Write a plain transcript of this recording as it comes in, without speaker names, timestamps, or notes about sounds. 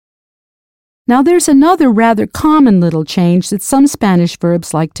Now there's another rather common little change that some Spanish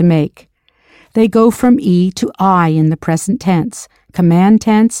verbs like to make. They go from E to I in the present tense, command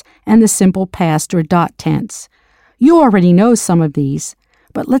tense, and the simple past or dot tense. You already know some of these,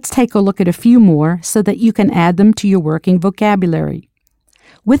 but let's take a look at a few more so that you can add them to your working vocabulary.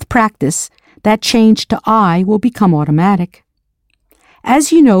 With practice, that change to I will become automatic.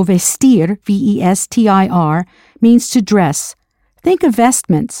 As you know, vestir, V-E-S-T-I-R, means to dress. Think of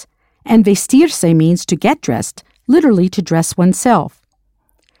vestments, and vestirse means to get dressed, literally to dress oneself.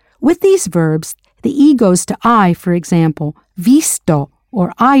 With these verbs, the E goes to I, for example, visto,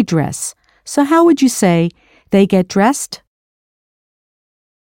 or I dress. So how would you say, they get dressed?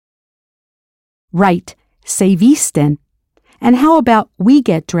 Right, se visten. And how about we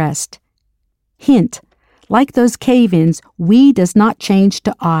get dressed? Hint, like those cave-ins, we does not change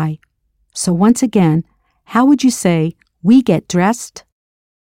to I. So once again, how would you say, we get dressed?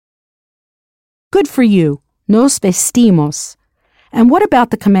 Good for you, nos vestimos. And what about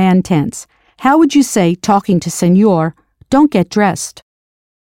the command tense? How would you say, talking to Señor, don't get dressed?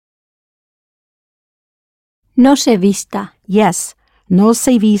 No se vista. Yes, no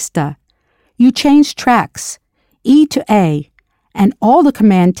se vista. You change tracks, E to A, and all the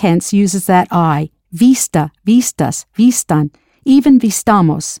command tense uses that I, vista, vistas, vistan, even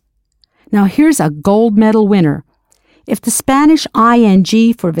vistamos. Now here's a gold medal winner. If the Spanish ing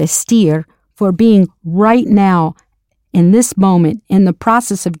for vestir, for being right now, in this moment, in the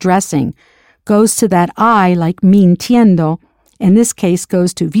process of dressing, goes to that I like mintiendo, in this case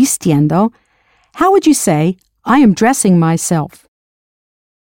goes to vistiendo, how would you say, I am dressing myself?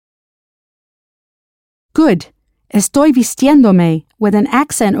 Good. Estoy vistiéndome, with an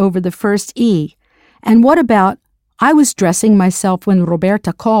accent over the first E. And what about, I was dressing myself when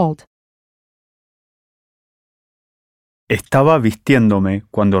Roberta called? Estaba vistiéndome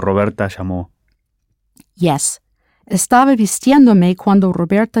cuando Roberta llamó. Yes. Estaba vistiéndome cuando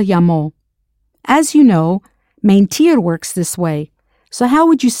Roberta llamó. As you know, mentir works this way. So how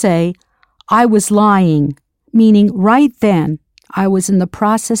would you say, I was lying, meaning right then, I was in the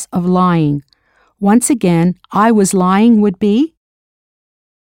process of lying. Once again, I was lying would be?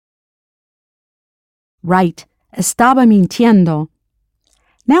 Right, estaba mintiendo.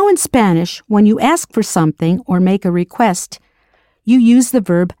 Now in Spanish, when you ask for something or make a request, you use the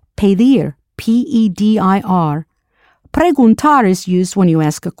verb pedir, P-E-D-I-R. Preguntar is used when you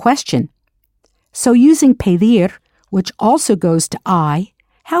ask a question. So using pedir, which also goes to I,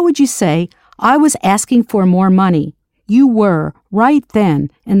 how would you say, I was asking for more money? You were, right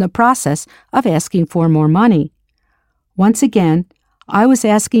then, in the process of asking for more money. Once again, I was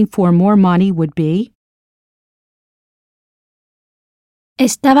asking for more money would be?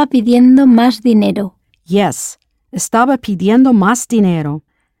 Estaba pidiendo más dinero. Yes, estaba pidiendo más dinero.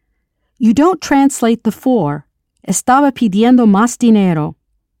 You don't translate the for, estaba pidiendo más dinero.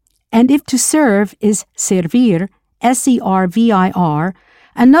 And if to serve is servir, S-E-R-V-I-R,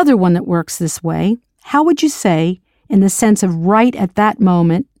 another one that works this way, how would you say, in the sense of right at that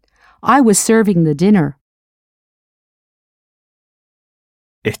moment, I was serving the dinner?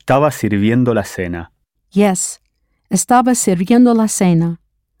 Estaba sirviendo la cena. Yes, estaba sirviendo la cena.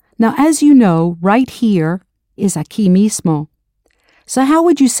 Now, as you know, right here is aquí mismo. So how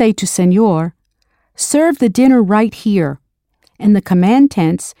would you say to Señor, serve the dinner right here? In the command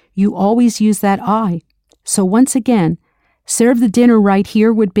tense, you always use that I. So once again, serve the dinner right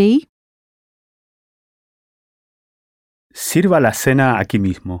here would be? Sirva la cena aquí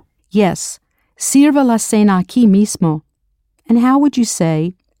mismo. Yes, sirva la cena aquí mismo. And how would you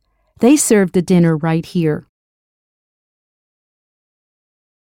say, they served the dinner right here?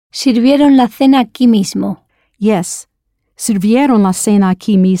 Sirvieron la cena aquí mismo. Yes, sirvieron la cena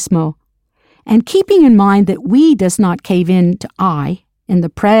aquí mismo. And keeping in mind that we does not cave in to I in the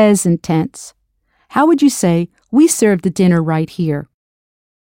present tense, how would you say, we served the dinner right here?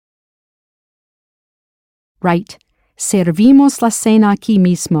 Right, servimos la cena aquí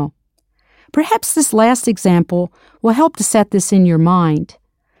mismo. Perhaps this last example will help to set this in your mind.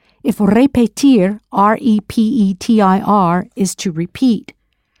 If repetir, R-E-P-E-T-I-R, is to repeat,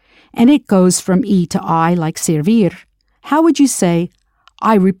 and it goes from E to I like servir, how would you say,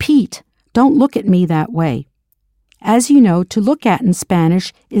 I repeat, don't look at me that way? As you know, to look at in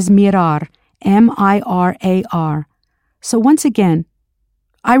Spanish is mirar, M-I-R-A-R. So once again,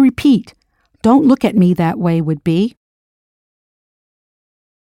 I repeat, don't look at me that way would be?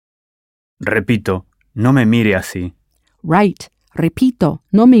 Repito, no me mire así. Right, repito,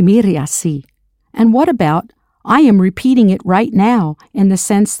 no me mire así. And what about, I am repeating it right now, in the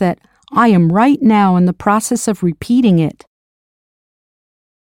sense that I am right now in the process of repeating it?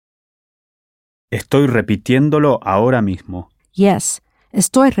 Estoy repitiéndolo ahora mismo. Yes,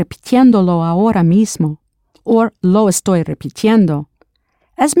 estoy repitiéndolo ahora mismo. Or lo estoy repitiendo.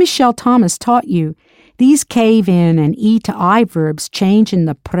 As Michelle Thomas taught you, these cave-in and E to I verbs change in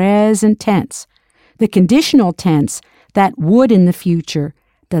the present tense. The conditional tense, that would in the future,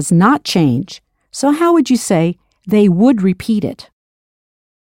 does not change. So how would you say they would repeat it?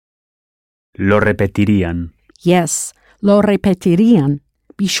 Lo repetirían. Yes, lo repetirían.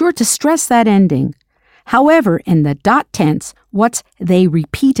 Be sure to stress that ending. However, in the dot tense, what's they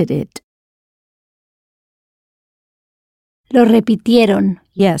repeated it? Lo repitieron.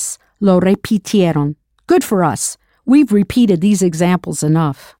 Yes, lo repitieron. Good for us. We've repeated these examples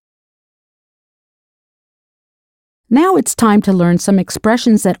enough. Now it's time to learn some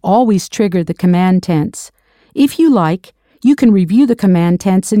expressions that always trigger the command tense. If you like, you can review the command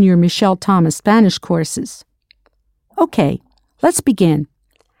tense in your Michelle Thomas Spanish courses. Okay, let's begin.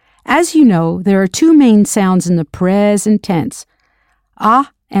 As you know, there are two main sounds in the present tense, a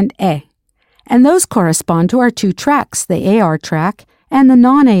and e, and those correspond to our two tracks, the AR track and the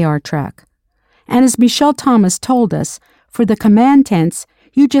non-AR track. And as Michelle Thomas told us, for the command tense,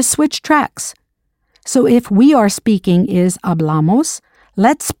 you just switch tracks. So if we are speaking is hablamos,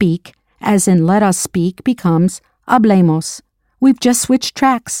 let's speak, as in let us speak, becomes hablemos. We've just switched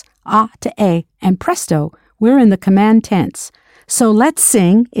tracks, a to e, and presto, we're in the command tense. So let's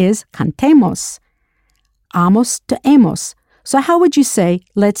sing is cantemos. Amos to hemos. So how would you say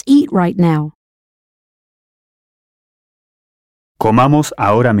let's eat right now? Comamos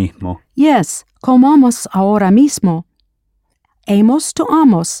ahora mismo. Yes, comamos ahora mismo. Hemos to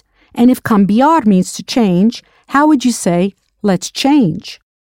amos. And if cambiar means to change, how would you say let's change?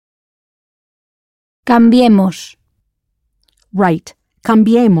 Cambiemos. Right,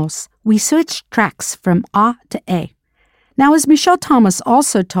 cambiemos. We switch tracks from a to e. Now, as Michelle Thomas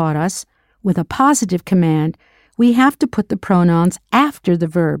also taught us, with a positive command, we have to put the pronouns after the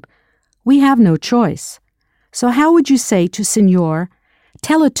verb. We have no choice. So how would you say to Señor,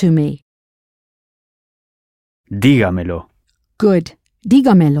 tell it to me? Dígamelo. Good,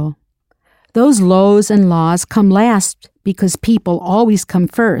 dígamelo. Those los and las come last because people always come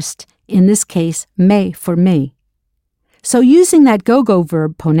first, in this case, me for me. So using that go-go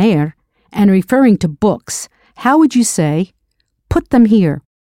verb poner and referring to books, how would you say, put them here?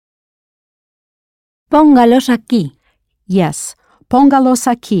 Póngalos aquí. Yes, póngalos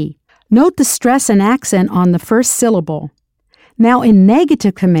aquí. Note the stress and accent on the first syllable. Now in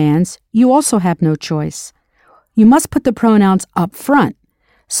negative commands, you also have no choice. You must put the pronouns up front.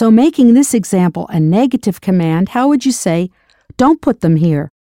 So making this example a negative command, how would you say, don't put them here?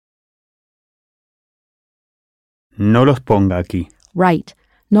 No los ponga aquí. Right,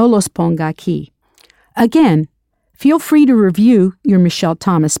 no los ponga aquí. Again, feel free to review your Michelle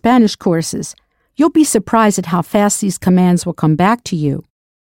Thomas Spanish courses. You'll be surprised at how fast these commands will come back to you.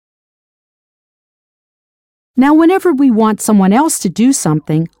 Now, whenever we want someone else to do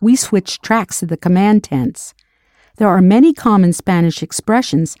something, we switch tracks to the command tense. There are many common Spanish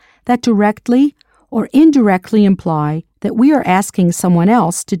expressions that directly or indirectly imply that we are asking someone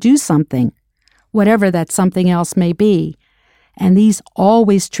else to do something, whatever that something else may be, and these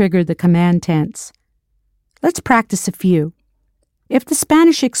always trigger the command tense. Let's practice a few. If the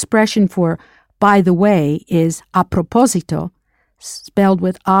Spanish expression for by the way is a propósito, spelled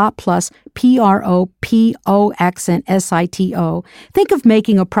with a plus P-R-O-P-O accent S-I-T-O, think of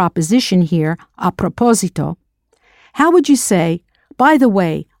making a proposition here, a propósito. How would you say, by the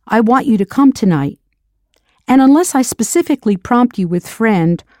way, I want you to come tonight? And unless I specifically prompt you with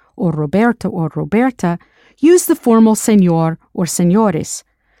friend or Roberto or Roberta, use the formal señor or señores.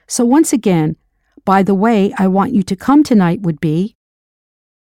 So once again, by the way, I want you to come tonight would be,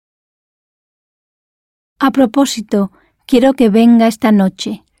 A propósito, quiero que venga esta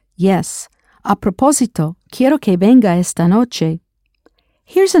noche. yes, a propósito, quiero que venga esta noche.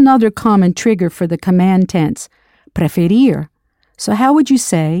 Here's another common trigger for the command tense, preferir. So how would you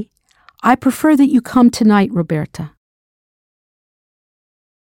say, I prefer that you come tonight, Roberta?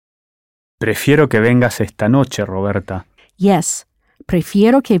 Prefiero que vengas esta noche, Roberta. Yes,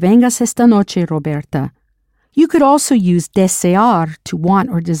 prefiero que vengas esta noche, Roberta. You could also use desear to want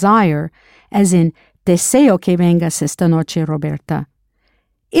or desire, as in deseo que vengas esta noche, Roberta.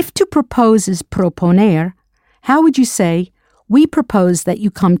 If to propose is proponer, how would you say, we propose that you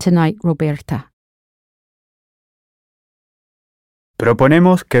come tonight, Roberta?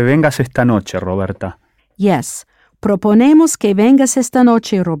 Proponemos que vengas esta noche, Roberta. Yes, proponemos que vengas esta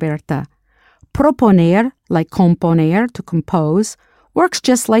noche, Roberta. Proponer, like componer, to compose, works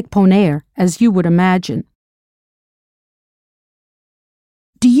just like poner, as you would imagine.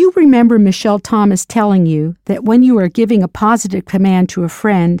 Do you you remember Michelle Thomas telling you that when you are giving a positive command to a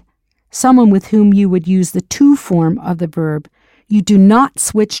friend, someone with whom you would use the to form of the verb, you do not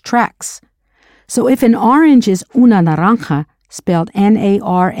switch tracks. So if an orange is una naranja, spelled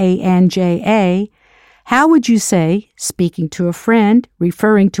Naranja, how would you say, speaking to a friend,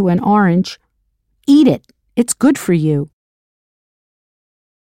 referring to an orange, eat it, it's good for you?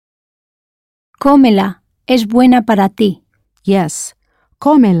 Cómela, es buena para ti. Yes,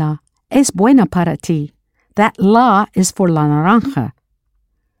 cómela, es buena para ti. That la is for la naranja.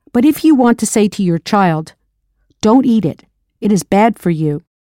 But if you want to say to your child, don't eat it, it is bad for you.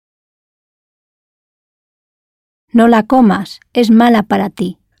 No la comas, es mala para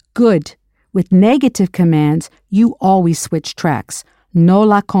ti. Good. With negative commands, you always switch tracks. No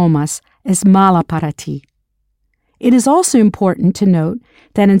la comas, es mala para ti. It is also important to note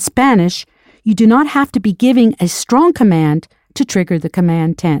that in Spanish, you do not have to be giving a strong command to trigger the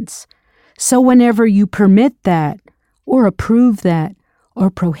command tense. So whenever you permit that, or approve that, or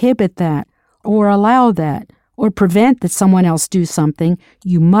prohibit that, or allow that, or prevent that someone else do something,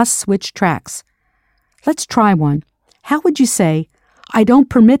 you must switch tracks. Let's try one. How would you say, I don't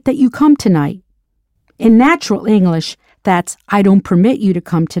permit that you come tonight? In natural English, that's I don't permit you to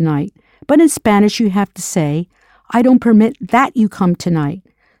come tonight. But in Spanish, you have to say, I don't permit that you come tonight.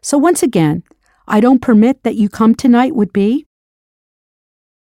 So once again, I don't permit that you come tonight would be,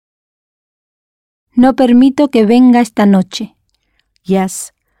 No permito que venga esta noche.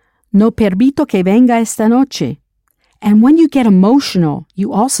 yes, no permito que venga esta noche. And when you get emotional,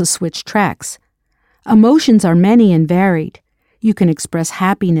 you also switch tracks. Emotions are many and varied. You can express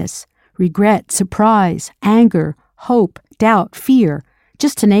happiness, regret, surprise, anger, hope, doubt, fear,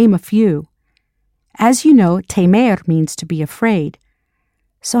 just to name a few. As you know, temer means to be afraid.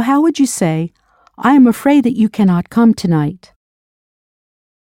 So how would you say, I am afraid that you cannot come tonight?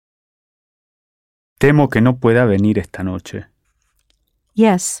 Temo que no pueda venir esta noche.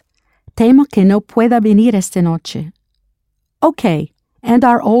 Yes, temo que no pueda venir esta noche. Okay, and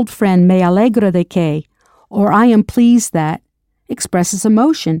our old friend me alegro de que, or I am pleased that, expresses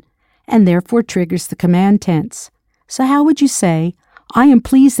emotion and therefore triggers the command tense. So how would you say, I am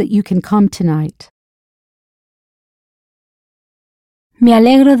pleased that you can come tonight? Me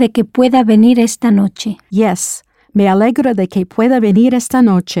alegro de que pueda venir esta noche. Yes, me alegro de que pueda venir esta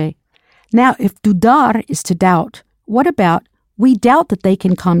noche. Now, if dudar is to doubt, what about we doubt that they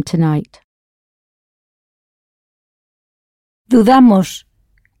can come tonight? Dudamos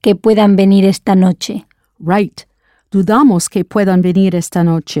que puedan venir esta noche. Right, dudamos que puedan venir esta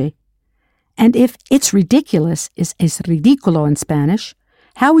noche. And if it's ridiculous is ridículo in Spanish,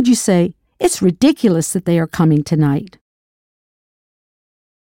 how would you say, it's ridiculous that they are coming tonight?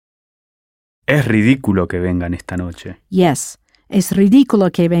 Es ridículo que vengan esta noche. Yes, es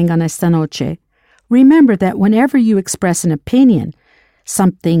ridículo que vengan esta noche. Remember that whenever you express an opinion,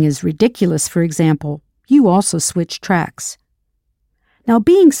 something is ridiculous, for example, you also switch tracks. Now,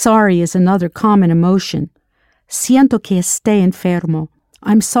 being sorry is another common emotion. Siento que esté enfermo.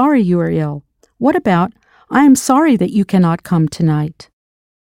 I'm sorry you are ill. What about, I am sorry that you cannot come tonight?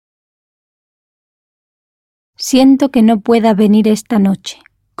 Siento que no pueda venir esta noche.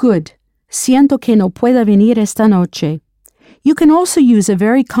 Good. Siento que no pueda venir esta noche. You can also use a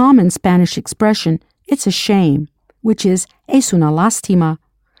very common Spanish expression, it's a shame, which is es una lástima.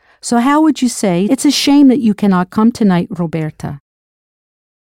 So how would you say, it's a shame that you cannot come tonight, Roberta?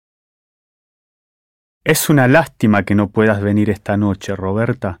 Es una lástima que no puedas venir esta noche,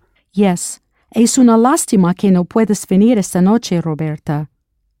 Roberta. Yes, es una lástima que no puedas venir esta noche, Roberta.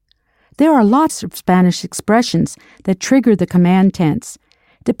 There are lots of Spanish expressions that trigger the command tense,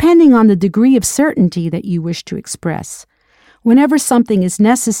 depending on the degree of certainty that you wish to express. Whenever something is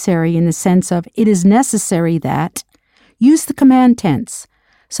necessary in the sense of it is necessary that, use the command tense.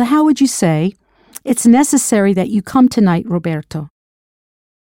 So how would you say, it's necessary that you come tonight, Roberto?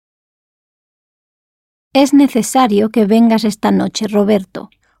 Es necesario que vengas esta noche, Roberto.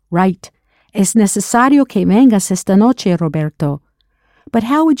 Right. Es necesario que vengas esta noche, Roberto. But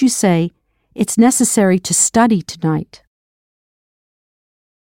how would you say, it's necessary to study tonight?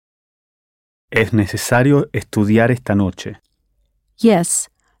 Es necesario estudiar esta noche. Yes,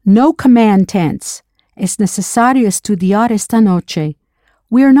 no command tense. Es necesario estudiar esta noche.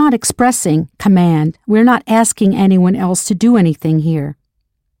 We are not expressing command. We're not asking anyone else to do anything here.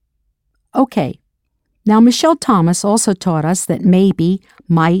 Okay. Now, Michelle Thomas also taught us that maybe,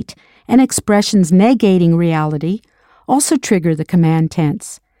 might, and expressions negating reality also trigger the command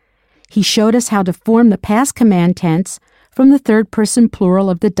tense. He showed us how to form the past command tense from the third person plural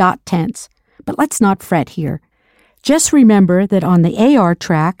of the dot tense. But let's not fret here. Just remember that on the AR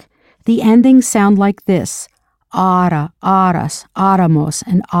track, the endings sound like this: ara, aras, aramos,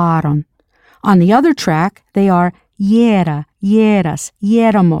 and aron. On the other track, they are yera, yeras,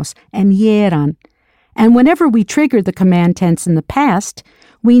 yeramos, and yeran. And whenever we trigger the command tense in the past,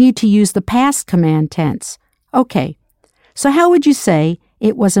 we need to use the past command tense. Okay, so how would you say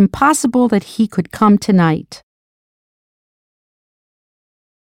it was impossible that he could come tonight?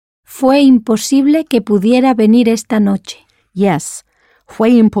 Fue imposible que pudiera venir esta noche. Yes, fue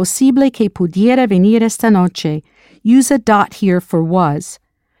imposible que pudiera venir esta noche. Use a dot here for was.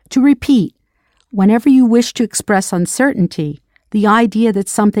 To repeat, whenever you wish to express uncertainty, the idea that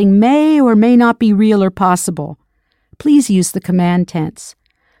something may or may not be real or possible, please use the command tense.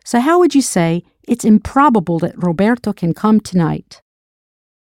 So how would you say it's improbable that Roberto can come tonight?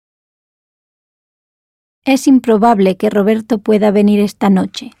 Es improbable que Roberto pueda venir esta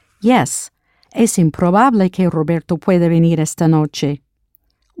noche. Yes, es improbable que Roberto pueda venir esta noche.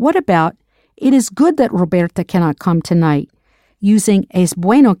 What about, it is good that Roberta cannot come tonight, using es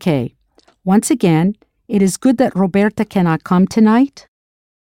bueno que? Once again, it is good that Roberta cannot come tonight.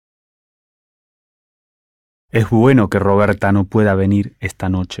 Es bueno que Roberta no pueda venir esta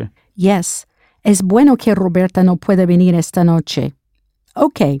noche. Yes, es bueno que Roberta no pueda venir esta noche.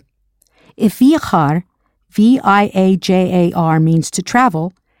 Okay, if viajar, V-I-A-J-A-R, means to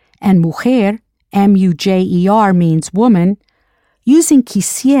travel, and mujer, M-U-J-E-R, means woman, using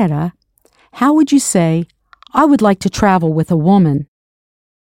quisiera, how would you say, I would like to travel with a woman?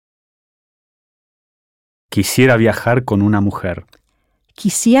 Quisiera viajar con una mujer.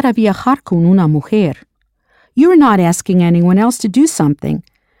 Quisiera viajar con una mujer. You're not asking anyone else to do something,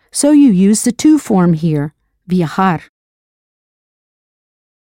 so you use the to form here, viajar.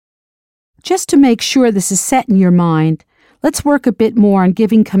 Just to make sure this is set in your mind, let's work a bit more on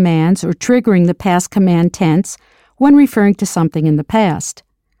giving commands or triggering the past command tense when referring to something in the past.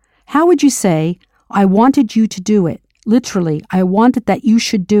 How would you say, I wanted you to do it? Literally, I wanted that you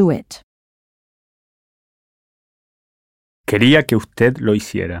should do it. Quería que usted lo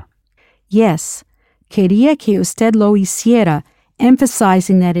hiciera. Yes, quería que usted lo hiciera,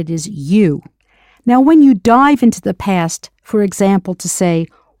 emphasizing that it is you. Now, when you dive into the past, for example, to say,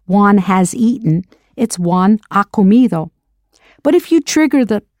 Juan has eaten, it's Juan ha comido. But if you trigger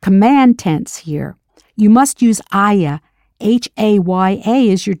the command tense here, you must use haya,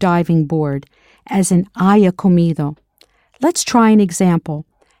 H-A-Y-A, as your diving board, as in haya comido. Let's try an example.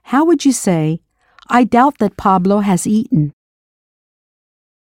 How would you say, I doubt that Pablo has eaten?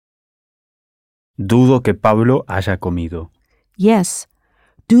 Dudo que Pablo haya comido. Yes,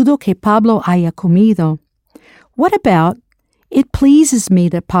 dudo que Pablo haya comido. What about, it pleases me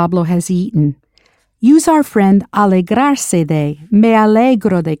that Pablo has eaten? Use our friend alegrarse de, me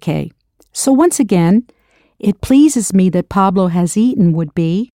alegro de que. So once again, it pleases me that Pablo has eaten would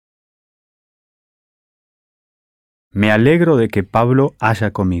be, Me alegro de que Pablo haya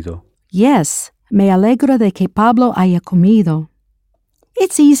comido. yes, me alegro de que Pablo haya comido.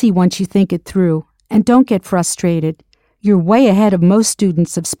 It's easy once you think it through, and don't get frustrated. You're way ahead of most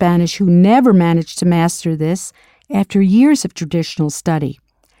students of Spanish who never managed to master this after years of traditional study.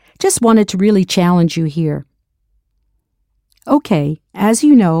 Just wanted to really challenge you here. Okay, as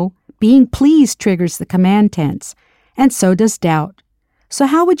you know, being pleased triggers the command tense, and so does doubt. So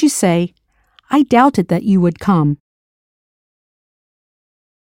how would you say, I doubted that you would come?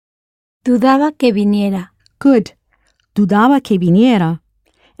 Dudaba que viniera. Good. Dudaba que viniera.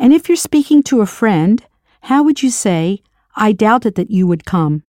 And if you're speaking to a friend, how would you say, I doubted that you would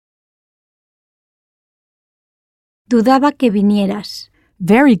come? Dudaba que vinieras.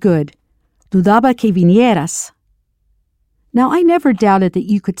 Very good. Dudaba que vinieras. Now, I never doubted that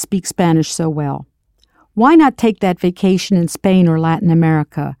you could speak Spanish so well. Why not take that vacation in Spain or Latin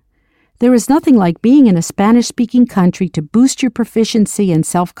America? There is nothing like being in a Spanish-speaking country to boost your proficiency and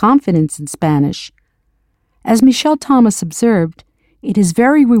self-confidence in Spanish. As Michel Thomas observed, it is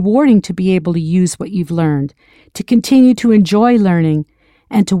very rewarding to be able to use what you've learned, to continue to enjoy learning,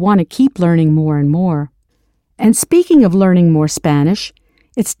 and to want to keep learning more and more. And speaking of learning more Spanish,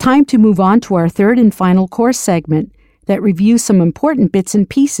 it's time to move on to our third and final course segment that reviews some important bits and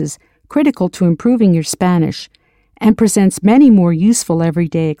pieces critical to improving your Spanish and presents many more useful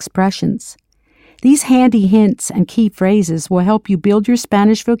everyday expressions. These handy hints and key phrases will help you build your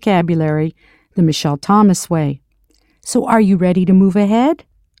Spanish vocabulary the Michel Thomas way. So are you ready to move ahead?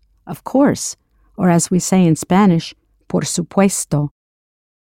 Of course, or as we say in Spanish, por supuesto.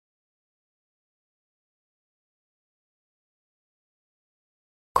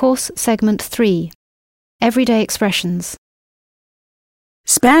 Course Segment 3. Everyday Expressions.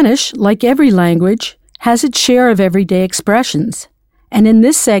 Spanish, like every language, has its share of everyday expressions, and in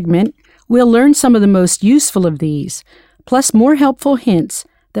this segment, we'll learn some of the most useful of these, plus more helpful hints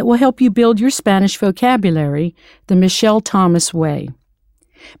that will help you build your Spanish vocabulary the Michelle Thomas way.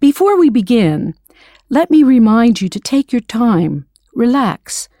 Before we begin, let me remind you to take your time,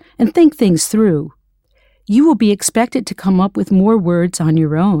 relax, and think things through. You will be expected to come up with more words on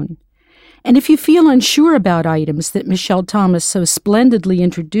your own. And if you feel unsure about items that Michelle Thomas so splendidly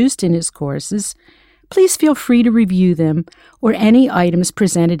introduced in his courses, please feel free to review them or any items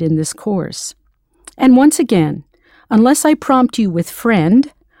presented in this course. And once again, unless I prompt you with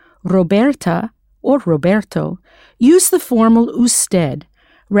friend, Roberta, or Roberto, use the formal usted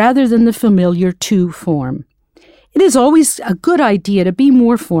rather than the familiar tu form. It is always a good idea to be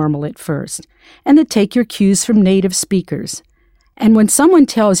more formal at first and to take your cues from native speakers. And when someone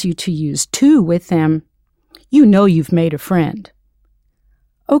tells you to use tu with them, you know you've made a friend.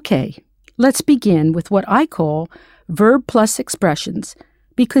 Okay, let's begin with what I call verb plus expressions,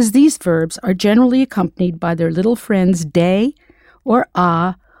 because these verbs are generally accompanied by their little friends de, or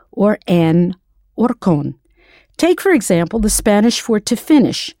a, or en, or con. Take, for example, the Spanish for to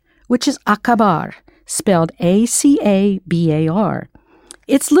finish, which is acabar, spelled A-C-A-B-A-R.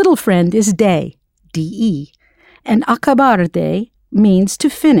 Its little friend is de, D-E, and acabar de means to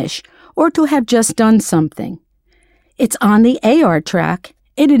finish or to have just done something. It's on the AR track,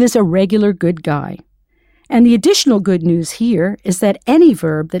 and it is a regular good guy. And the additional good news here is that any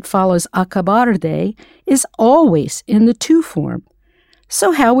verb that follows acabar de is always in the to form.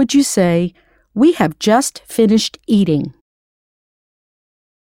 So how would you say, we have just finished eating?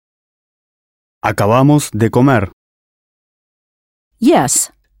 Acabamos de comer.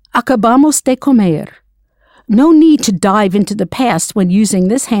 Yes, acabamos de comer. No need to dive into the past when using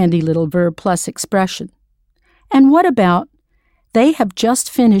this handy little verb plus expression. And what about, they have just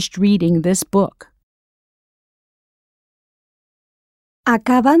finished reading this book?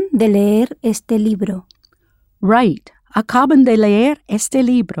 Acaban de leer este libro. Right, acaban de leer este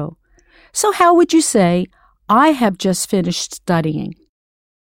libro. So how would you say, I have just finished studying?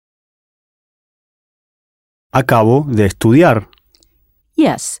 Acabo de estudiar.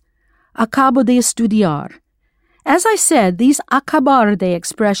 Yes, acabo de estudiar. As I said, these acabar de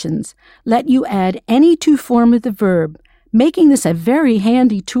expressions let you add any to form of the verb, making this a very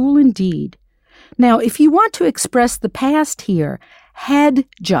handy tool indeed. Now, if you want to express the past here, had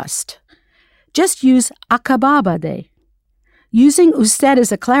just use acababa de. Using usted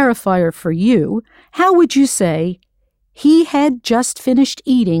as a clarifier for you, how would you say, he had just finished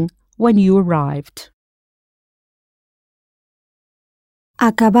eating when you arrived?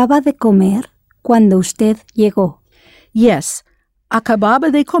 Acababa de comer cuando usted llegó. Yes,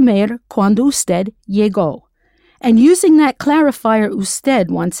 acababa de comer cuando usted llegó. And using that clarifier usted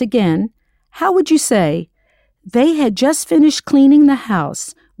once again, how would you say, they had just finished cleaning the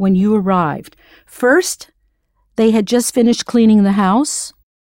house when you arrived? First, they had just finished cleaning the house.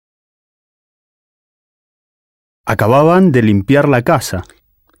 Acababan de limpiar la casa.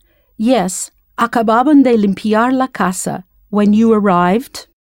 Yes, acababan de limpiar la casa when you arrived.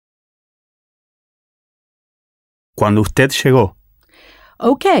 Cuando usted llegó.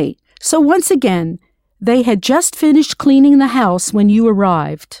 Okay, so once again, they had just finished cleaning the house when you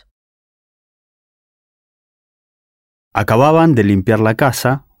arrived. Acababan de limpiar la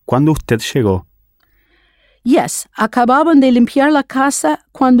casa cuando usted llegó. Yes, acababan de limpiar la casa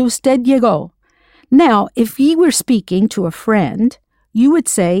cuando usted llegó. Now, if you were speaking to a friend, you would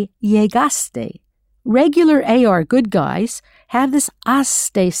say llegaste. Regular AR good guys have this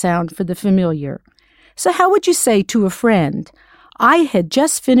aste sound for the familiar. So how would you say to a friend, I had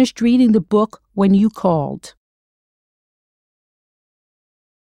just finished reading the book when you called?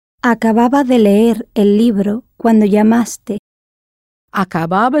 Acababa de leer el libro cuando llamaste.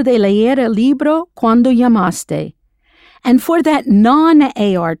 Acababa de leer el libro cuando llamaste. And for that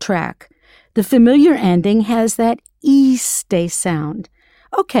non-AR track, the familiar ending has that iste sound.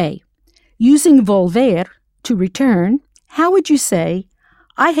 Okay, using volver, to return, how would you say,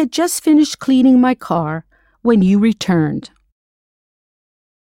 I had just finished cleaning my car when you returned?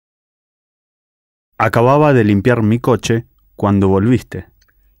 Acababa de limpiar mi coche cuando volviste.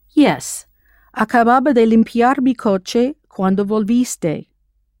 Yes, acababa de limpiar mi coche cuando volviste.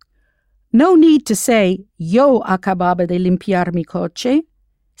 No need to say, yo acababa de limpiar mi coche,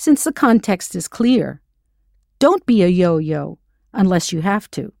 since the context is clear. Don't be a yo-yo, unless you have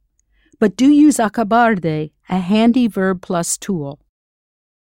to. But do use acabar de, a handy verb plus tool.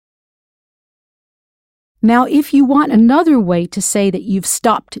 Now, if you want another way to say that you've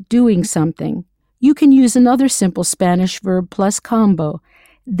stopped doing something, you can use another simple Spanish verb plus combo,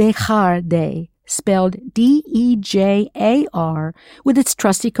 dejar de, spelled D-E-J-A-R, with its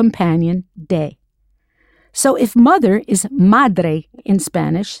trusty companion, de. So if mother is madre in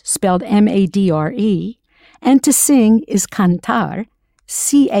Spanish, spelled M-A-D-R-E, and to sing is cantar,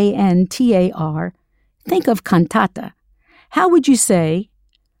 C-A-N-T-A-R, think of cantata. How would you say,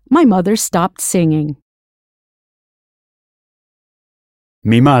 my mother stopped singing?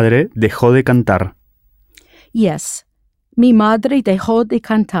 Mi madre dejó de cantar. Yes, mi madre dejó de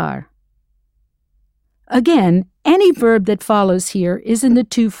cantar. Again, any verb that follows here is in the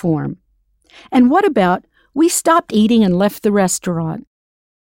to form. And what about, we stopped eating and left the restaurant?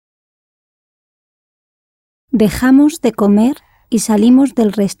 Dejamos de comer y salimos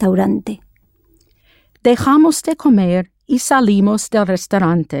del restaurante. Dejamos de comer y salimos del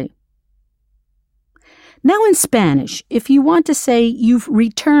restaurante. Now in Spanish, if you want to say you've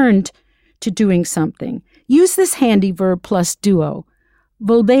returned to doing something, use this handy verb plus duo,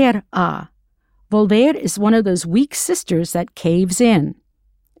 volver a. Volver is one of those weak sisters that caves in.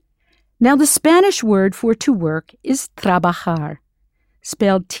 Now the Spanish word for to work is trabajar,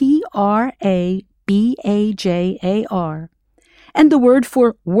 spelled T-R-A-B-A-J-A-R. And the word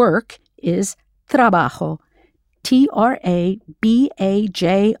for work is trabajo, T-R-A-B-A-J-O.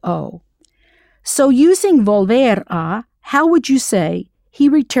 So using volver a, how would you say he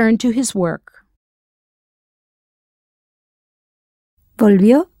returned to his work?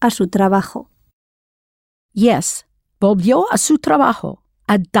 Volvió a su trabajo. Yes, volvió a su trabajo,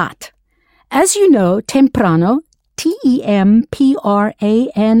 a dot. As you know, temprano, T-E-M-P-R-A-N-O,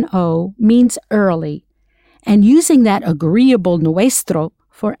 means early. And using that agreeable nuestro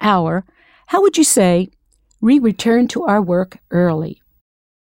for our, how would you say, we returned to our work early?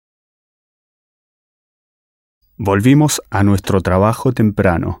 Volvimos a nuestro trabajo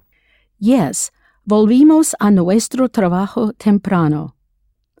temprano. Yes, volvimos a nuestro trabajo temprano.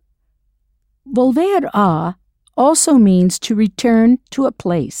 Volver a also means to return to a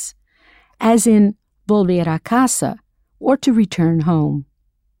place, as in volver a casa, or to return home.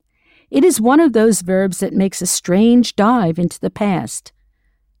 It is one of those verbs that makes a strange dive into the past,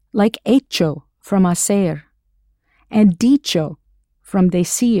 like hecho from hacer, and dicho from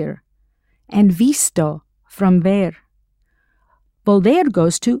decir, and visto from ver. Volver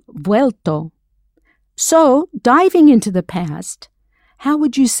goes to vuelto. So, diving into the past, how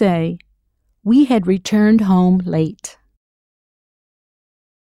would you say, we had returned home late?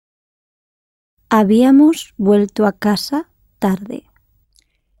 Habíamos vuelto a casa tarde.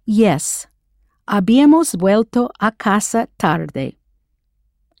 Yes, habíamos vuelto a casa tarde.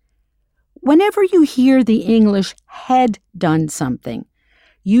 Whenever you hear the English had done something,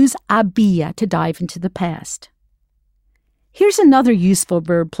 use había to dive into the past. Here's another useful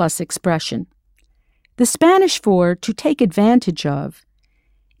verb plus expression. The Spanish for to take advantage of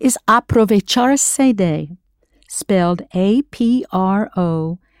is aprovecharse de, spelled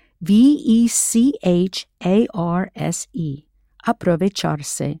A-P-R-O-V-E-C-H-A-R-S-E,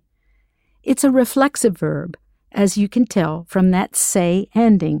 aprovecharse. It's a reflexive verb, as you can tell from that se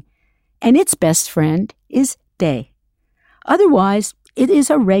ending, and its best friend is de. Otherwise, it is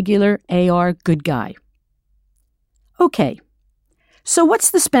a regular AR good guy. Okay, so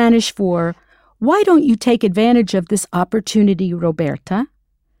what's the Spanish for, why don't you take advantage of this opportunity, Roberta?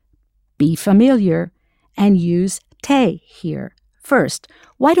 Be familiar and use te here. First,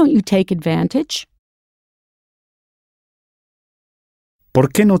 why don't you take advantage? ¿Por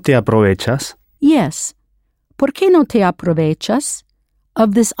qué no te aprovechas? Yes. ¿Por qué no te aprovechas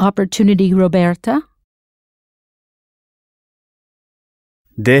of this opportunity, Roberta?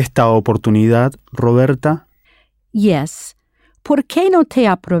 ¿De esta oportunidad, Roberta? Yes. ¿Por qué no te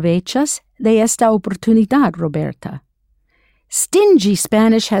aprovechas de esta oportunidad, Roberta? Stingy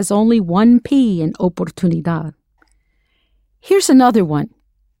Spanish has only one P in oportunidad. Here's another one.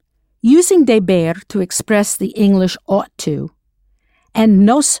 Using deber to express the English ought to, and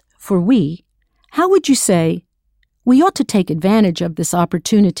nos for we, how would you say, we ought to take advantage of this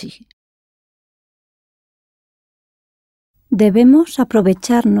opportunity? Debemos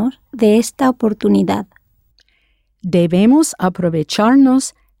aprovecharnos de esta oportunidad. Debemos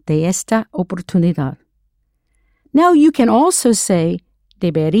aprovecharnos de esta oportunidad. Now you can also say,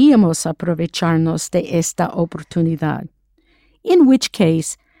 deberíamos aprovecharnos de esta oportunidad, in which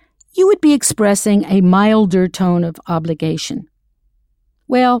case you would be expressing a milder tone of obligation.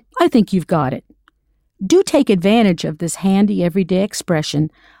 Well, I think you've got it. Do take advantage of this handy everyday expression,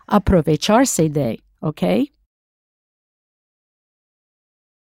 aprovecharse de, okay?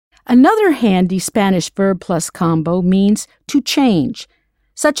 Another handy Spanish verb plus combo means to change,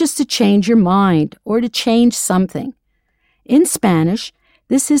 such as to change your mind or to change something. In Spanish,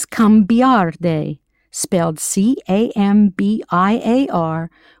 This is cambiar de, spelled C-A-M-B-I-A-R,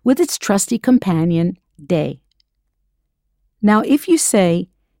 with its trusty companion, de. Now, if you say,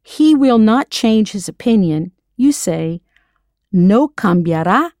 he will not change his opinion, you say, no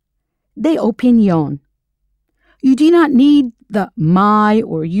cambiará de opinión. You do not need the my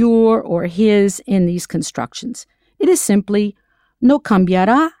or your or his in these constructions. It is simply, no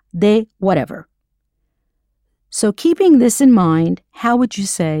cambiará de whatever. So keeping this in mind, how would you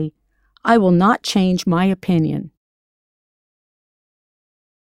say, I will not change my opinion?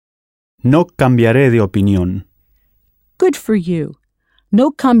 No cambiaré de opinión. Good for you. No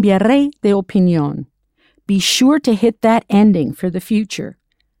cambiaré de opinión. Be sure to hit that ending for the future.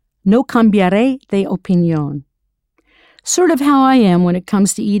 No cambiaré de opinión. Sort of how I am when it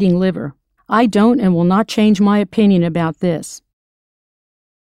comes to eating liver. I don't and will not change my opinion about this.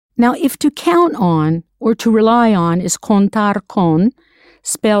 Now, if to count on or to rely on is contar con,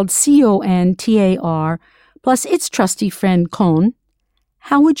 spelled C-O-N-T-A-R, plus its trusty friend con,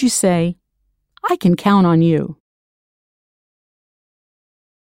 how would you say, I can count on you?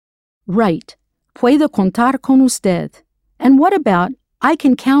 Right. Puedo contar con usted. And what about, I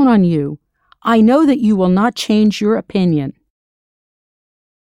can count on you? I know that you will not change your opinion.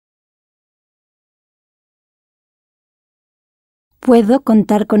 Puedo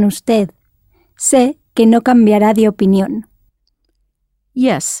contar con usted. Sé que no cambiará de opinión.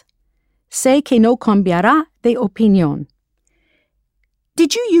 Yes. Sé que no cambiará de opinión.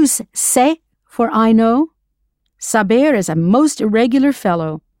 Did you use sé for I know? Saber is a most irregular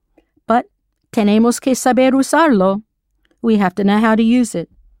fellow, but tenemos que saber usarlo. We have to know how to use it.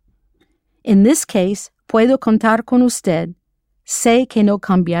 In this case, puedo contar con usted. Sé que no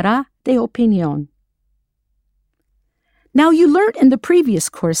cambiará de opinión. Now, you learned in the previous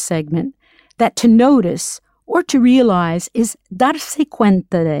course segment that to notice or to realize is darse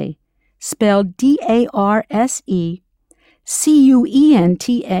cuenta de, spelled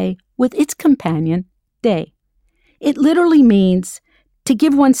D-A-R-S-E-C-U-E-N-T-A with its companion, de. It literally means to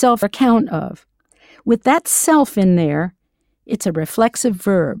give oneself account of. With that self in there, it's a reflexive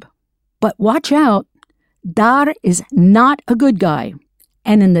verb. But watch out, dar is not a good guy.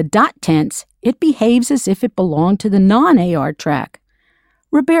 And in the dot tense, it behaves as if it belonged to the non-AR track.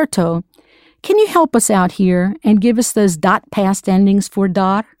 Roberto, can you help us out here and give us those dot past endings for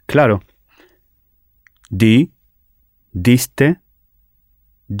dar? Claro. Di, diste,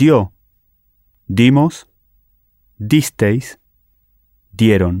 dio, dimos, disteis,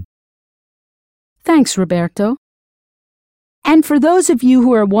 dieron. Thanks, Roberto. And for those of you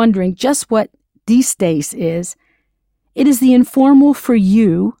who are wondering just what disteis is, it is the informal for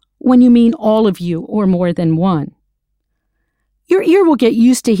you when you mean all of you or more than one. Your ear will get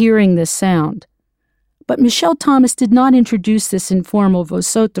used to hearing this sound, but Michelle Thomas did not introduce this informal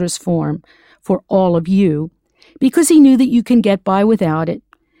vosotros form for all of you because he knew that you can get by without it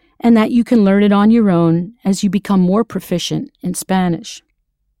and that you can learn it on your own as you become more proficient in Spanish.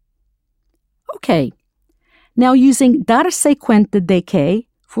 Okay, now using darse cuenta de que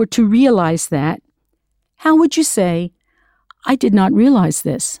for to realize that, how would you say, I did not realize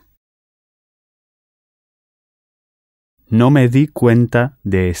this? No me di cuenta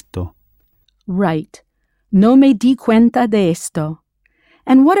de esto. Right. No me di cuenta de esto.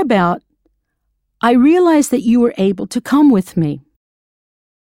 And what about, I realized that you were able to come with me?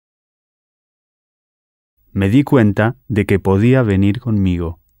 Me di cuenta de que podía venir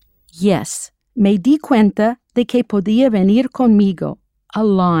conmigo. Yes. Me di cuenta de que podía venir conmigo. A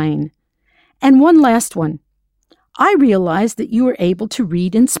line. And one last one. I realized that you were able to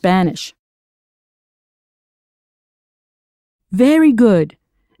read in Spanish. Very good.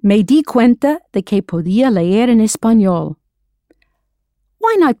 Me di cuenta de que podía leer en español.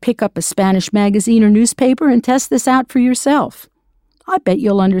 Why not pick up a Spanish magazine or newspaper and test this out for yourself? I bet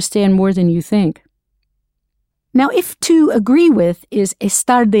you'll understand more than you think. Now, if to agree with is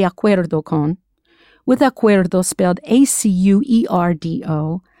estar de acuerdo con, with acuerdo spelled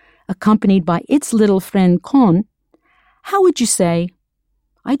A-C-U-E-R-D-O, accompanied by its little friend con, how would you say,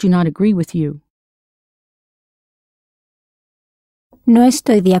 I do not agree with you? No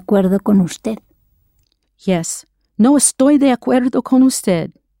estoy de acuerdo con usted. Yes, no estoy de acuerdo con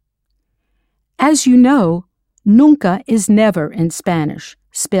usted. As you know, nunca is never in Spanish,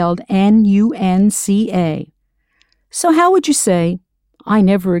 spelled N-U-N-C-A. So how would you say, I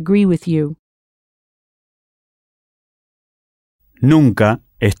never agree with you? Nunca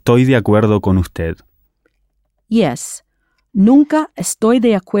estoy de acuerdo con usted. Yes, nunca estoy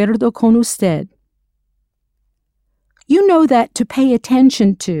de acuerdo con usted. You know that to pay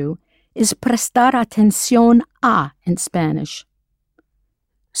attention to is prestar atención a in Spanish.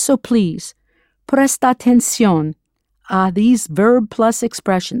 So please, presta atención a these verb plus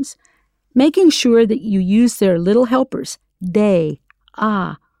expressions, making sure that you use their little helpers, de,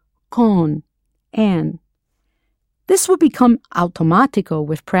 a, con, and. This will become automático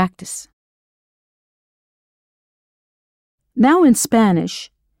with practice. Now in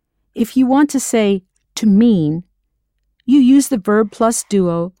Spanish, if you want to say to mean, you use the verb plus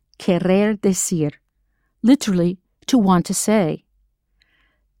duo querer decir, literally to want to say.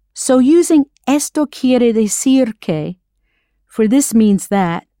 So using esto quiere decir que, for this means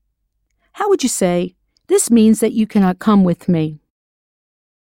that, how would you say, this means that you cannot come with me?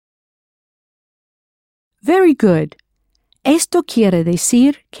 Very good. Esto quiere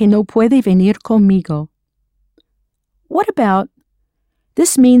decir que no puede venir conmigo. What about,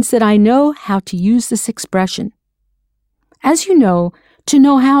 this means that I know how to use this expression. As you know, to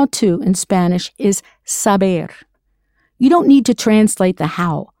know how to in Spanish is saber. You don't need to translate the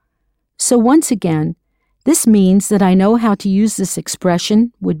how. So once again, this means that I know how to use this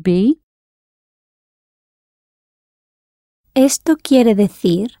expression would be, Esto quiere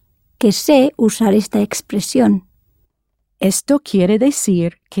decir que sé usar esta expresión. Esto quiere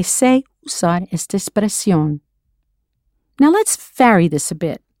decir que sé usar esta expresión. Now let's vary this a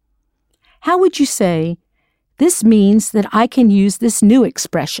bit. How would you say, this means that I can use this new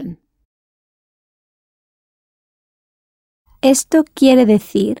expression? Esto quiere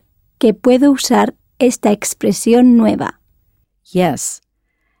decir que puedo usar esta expresión nueva. Yes.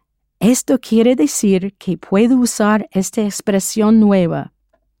 Esto quiere decir que puedo usar esta expresión nueva.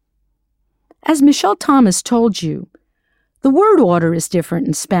 As Michelle Thomas told you, the word order is different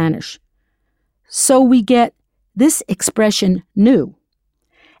in Spanish. So we get this expression new.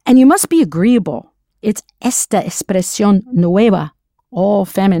 And you must be agreeable. It's esta expresión nueva, all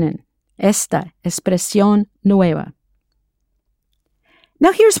feminine. Esta expresión nueva.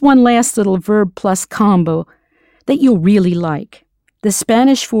 Now here's one last little verb plus combo that you'll really like. The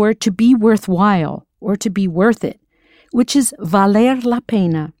Spanish for to be worthwhile or to be worth it, which is valer la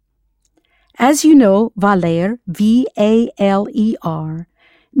pena. As you know, valer, V-A-L-E-R,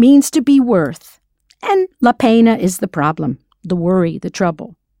 means to be worth. And la pena is the problem, the worry, the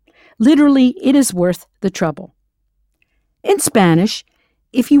trouble. Literally, it is worth the trouble. In Spanish,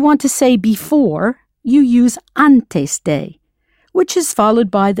 if you want to say before, you use antes de, which is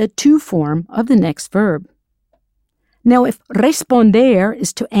followed by the to form of the next verb. Now, if responder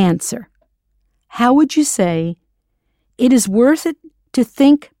is to answer, how would you say, it is worth it to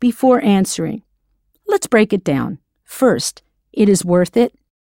think before answering? Let's break it down. First, it is worth it.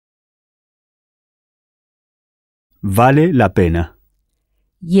 Vale la pena.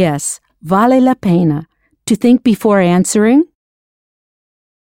 Yes, vale la pena. To think before answering.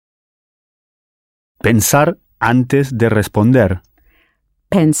 Pensar antes de responder.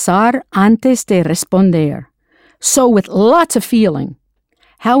 Pensar antes de responder. So with lots of feeling,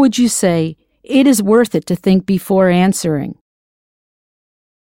 how would you say, it is worth it to think before answering?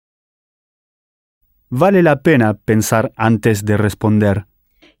 Vale la pena pensar antes de responder.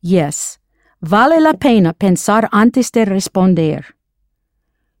 Yes, vale la pena pensar antes de responder.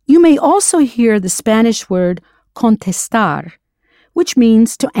 You may also hear the Spanish word contestar, which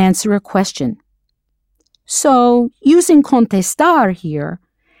means to answer a question. So, using contestar here,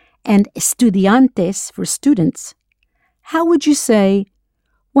 and estudiantes for students, how would you say,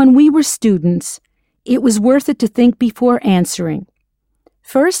 when we were students, it was worth it to think before answering?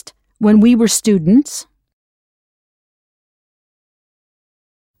 First, when we were students.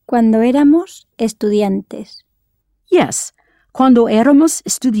 Cuando éramos estudiantes. Yes, cuando éramos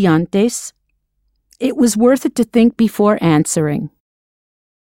estudiantes, it was worth it to think before answering.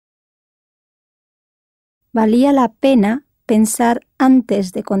 Valía la pena pensar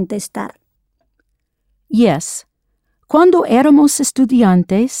antes de contestar. Yes, cuando éramos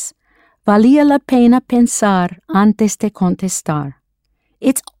estudiantes, valía la pena pensar antes de contestar.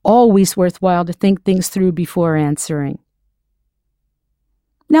 It's always worthwhile to think things through before answering.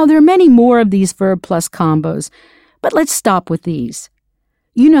 Now, there are many more of these verb plus combos, but let's stop with these.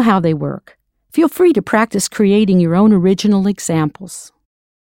 You know how they work. Feel free to practice creating your own original examples.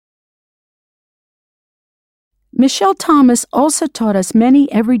 Michelle Thomas also taught us many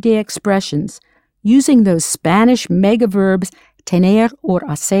everyday expressions using those Spanish megaverbs tener or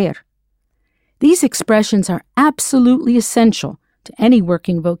hacer. These expressions are absolutely essential to any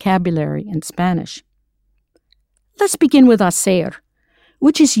working vocabulary in Spanish. Let's begin with hacer,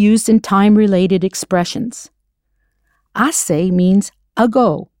 which is used in time-related expressions. Hace means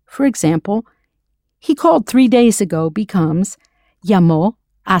ago. For example, he called 3 days ago becomes llamó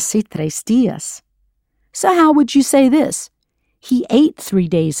hace 3 días. So how would you say this? he ate 3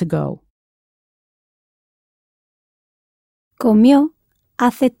 days ago. Comió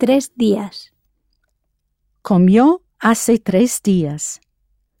hace 3 días. Comió hace 3 días.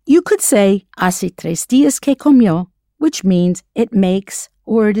 You could say hace 3 días que comió, which means it makes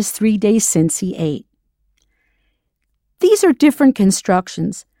or it is 3 days since he ate. These are different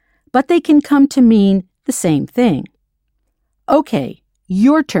constructions, but they can come to mean the same thing. Okay,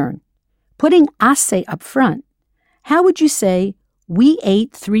 your turn. Putting hace up front, how would you say, we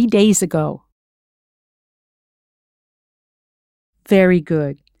ate 3 days ago? Very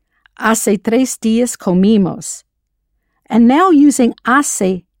good. Hace 3 días comimos. And now using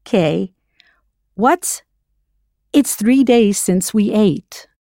hace que, it's 3 days since we ate.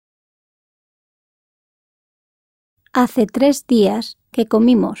 Hace 3 días que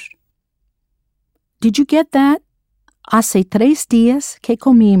comimos. Did you get that? Hace 3 días que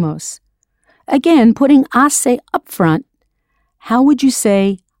comimos. Again, putting hace up front, how would you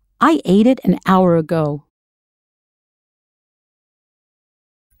say, I ate it an hour ago?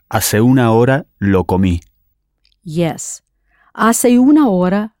 Hace una hora lo comí. Yes. Hace una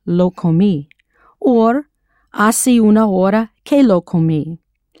hora lo comí. Or, hace una hora que lo comí.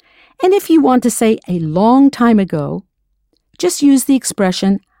 And if you want to say a long time ago, just use the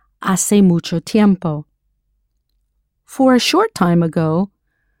expression hace mucho tiempo. For a short time ago,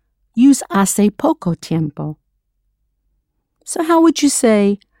 use hace poco tiempo. So how would you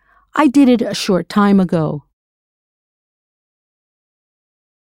say, I did it a short time ago?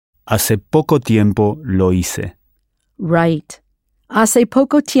 Hace poco tiempo lo hice. Right. Hace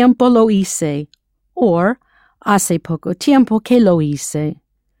poco tiempo lo hice. Or, hace poco tiempo que lo hice.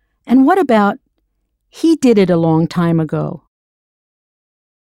 And what about, he did it a long time ago?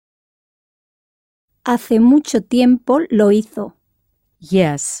 Hace mucho tiempo lo hizo.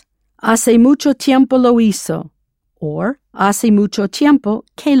 Yes. Hace mucho tiempo lo hizo. Or, hace mucho tiempo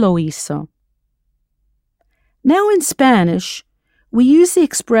que lo hizo. Now in Spanish, we use the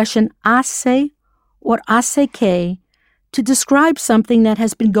expression hace or hace que to describe something that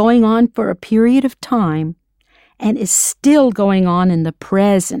has been going on for a period of time and is still going on in the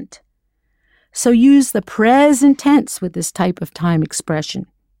present. So use the present tense with this type of time expression.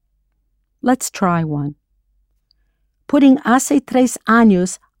 Let's try one. Putting hace 3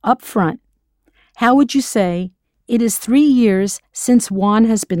 años up front, how would you say, it is 3 years since Juan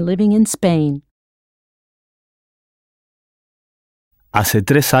has been living in Spain? Hace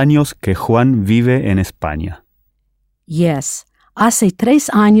 3 años que Juan vive en España. Yes, hace 3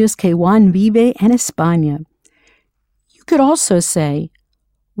 años que Juan vive en España. You could also say,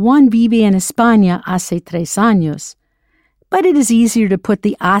 Juan vive en España hace 3 años, but it is easier to put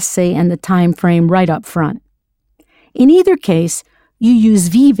the hace and the time frame right up front. In either case, you use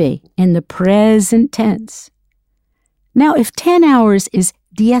vive in the present tense. Now, if 10 hours is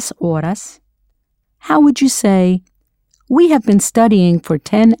 10 horas, how would you say, we have been studying for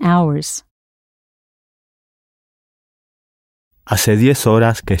 10 hours? Hace 10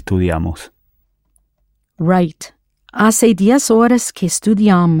 horas que estudiamos. Right. Hace 10 horas que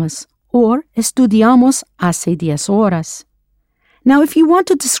estudiamos, or estudiamos hace 10 horas. Now, if you want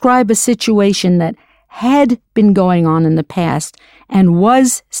to describe a situation that had been going on in the past and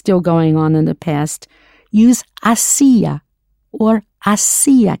was still going on in the past, use hacía or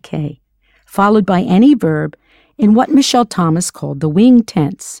hacía que, followed by any verb in what Michelle Thomas called the wing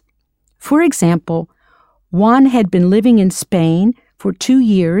tense. For example, Juan had been living in Spain for 2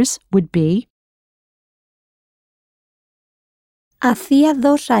 years would be, Hacía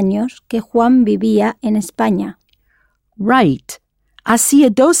 2 años que Juan vivía en España. right. Hacía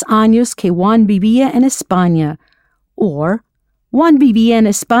 2 años que Juan vivía en España. Or, Juan vivía en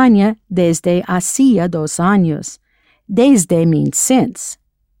España desde hacía 2 años. Desde means since.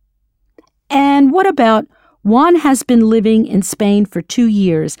 And what about Juan has been living in Spain for 2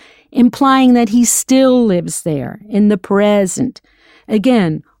 years, implying that he still lives there in the present.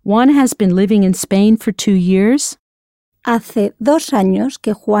 Again, Juan has been living in Spain for 2 years. Hace 2 años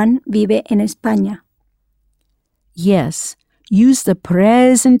que Juan vive en España. Yes, use the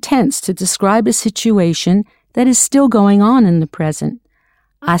present tense to describe a situation that is still going on in the present.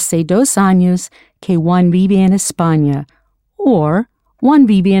 Hace 2 años que Juan vive en España. Or, Juan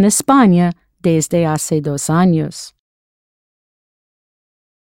vive en España desde hace 2 años.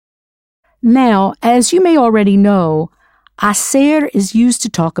 Now, as you may already know, hacer is used to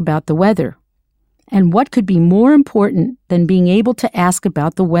talk about the weather. And what could be more important than being able to ask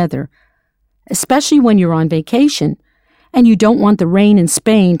about the weather, especially when you're on vacation and you don't want the rain in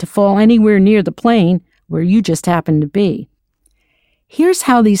Spain to fall anywhere near the plane where you just happen to be? Here's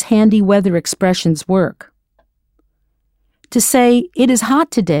how these handy weather expressions work. To say it is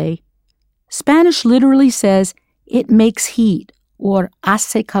hot today, Spanish literally says it makes heat or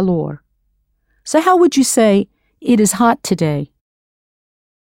hace calor. So how would you say it is hot today?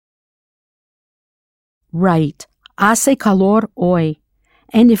 Right, hace calor hoy.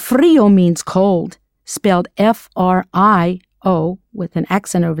 And if frío means cold, spelled F-R-I-O with an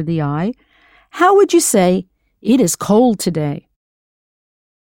accent over the I, how would you say it is cold today?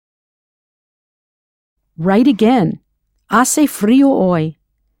 Right again, hace frío hoy.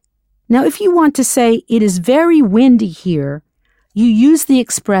 Now, if you want to say it is very windy here, you use the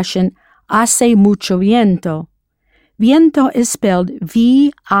expression hace mucho viento. Viento is spelled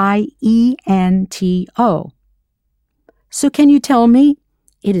V-I-E-N-T-O. So can you tell me,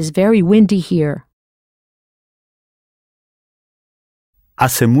 it is very windy here?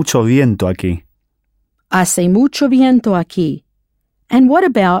 Hace mucho viento aquí. Hace mucho viento aquí. And what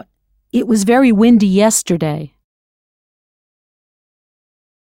about, it was very windy yesterday?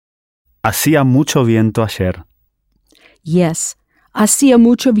 Hacía mucho viento ayer. Yes, hacía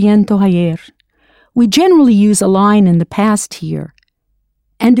mucho viento ayer. We generally use a line in the past here.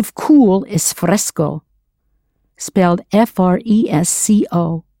 And if cool is fresco, spelled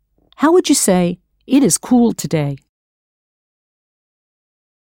F-R-E-S-C-O, how would you say, it is cool today?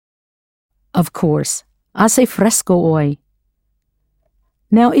 Of course, hace fresco hoy.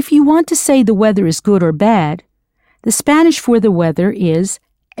 Now, if you want to say the weather is good or bad, the Spanish for the weather is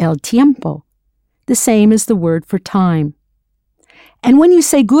el tiempo, the same as the word for time. And when you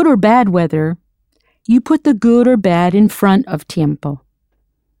say good or bad weather, you put the good or bad in front of tiempo.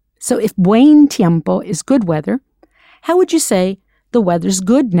 So if buen tiempo is good weather, how would you say the weather's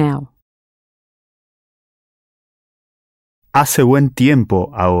good now? Hace buen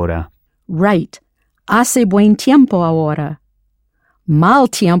tiempo ahora. Right. Hace buen tiempo ahora. Mal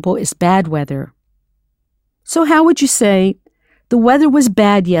tiempo is bad weather. So how would you say, the weather was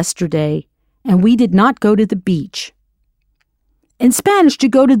bad yesterday and we did not go to the beach? In Spanish, to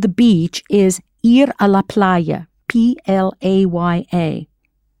go to the beach is ir a la playa, P-L-A-Y-A.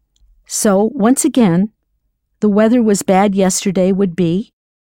 So, once again, the weather was bad yesterday would be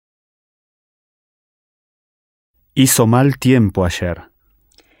Hizo mal tiempo ayer.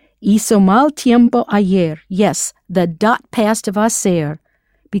 Hizo mal tiempo ayer. Yes, the dot past of hacer,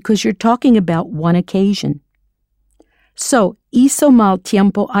 because you're talking about one occasion. So, hizo mal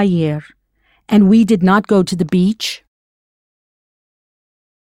tiempo ayer, and we did not go to the beach.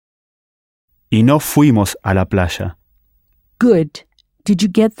 Y no fuimos a la playa. Good. Did you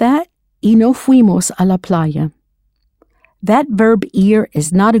get that? Y no fuimos a la playa. That verb ir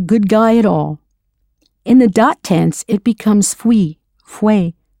is not a good guy at all. In the dot tense, it becomes fui,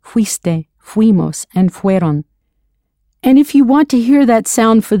 fue, fuiste, fuimos, and fueron. And if you want to hear that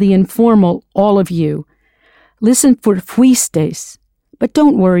sound for the informal, all of you, listen for fuistes, but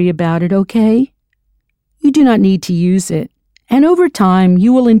don't worry about it, okay? You do not need to use it, and over time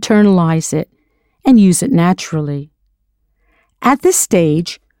you will internalize it and use it naturally. At this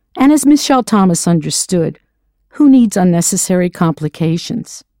stage, and as Michelle Thomas understood, who needs unnecessary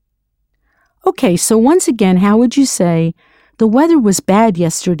complications? Okay, so once again, how would you say, the weather was bad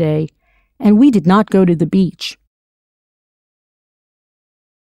yesterday, and we did not go to the beach?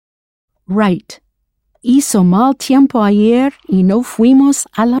 Right. Hizo mal tiempo ayer y no fuimos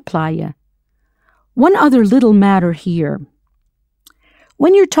a la playa. One other little matter here.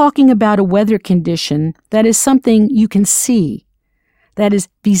 When you're talking about a weather condition that is something you can see, that is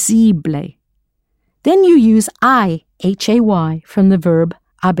visible, then you use I, H-A-Y, from the verb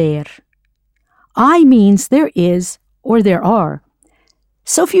haber. I means there is or there are.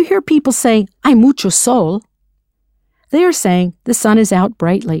 So if you hear people say, hay mucho sol, they are saying the sun is out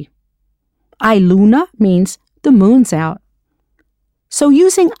brightly. Hay luna means the moon's out. So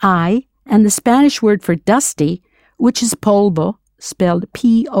using I and the Spanish word for dusty, which is polvo, spelled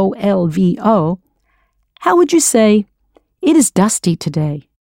P-O-L-V-O, how would you say, it is dusty today?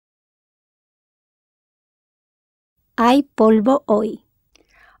 Hay polvo hoy.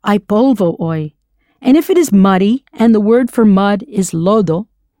 Hay polvo hoy. And if it is muddy and the word for mud is lodo,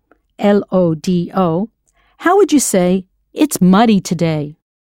 L-O-D-O, how would you say, it's muddy today?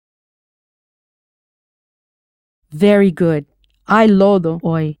 Very good. Hay lodo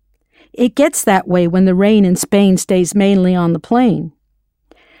hoy. It gets that way when the rain in Spain stays mainly on the plain.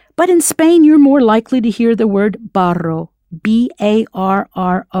 But in Spain, you're more likely to hear the word barro,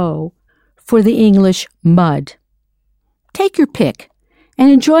 B-A-R-R-O, for the English mud. Take your pick and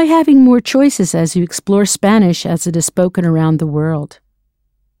enjoy having more choices as you explore Spanish as it is spoken around the world.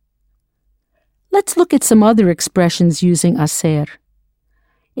 Let's look at some other expressions using hacer.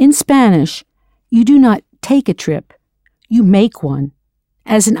 In Spanish, you do not take a trip. you make one,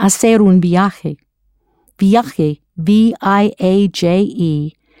 as in hacer un viaje. Viaje,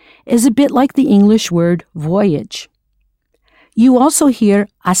 V-I-A-J-E, is a bit like the English word voyage. You also hear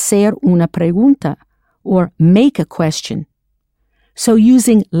hacer una pregunta, or make a question. So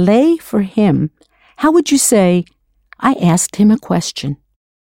using le for him, how would you say, I asked him a question?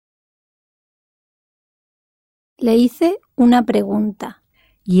 Le hice una pregunta.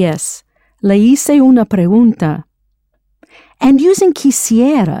 Yes, le hice una pregunta. And using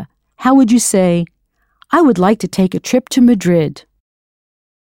quisiera, how would you say, I would like to take a trip to Madrid?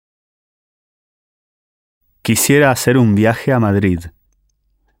 Quisiera hacer un viaje a Madrid.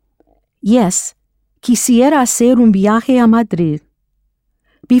 Yes, quisiera hacer un viaje a Madrid.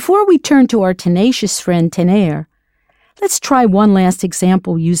 Before we turn to our tenacious friend tener, let's try one last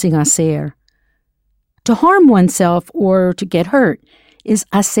example using hacer. To harm oneself or to get hurt is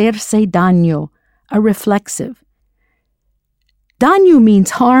hacerse daño, a reflexive. Daño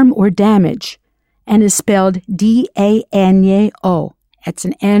means harm or damage and is spelled D-A-N-O. It's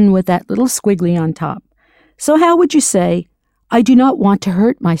an N with that little squiggly on top. So how would you say, I do not want to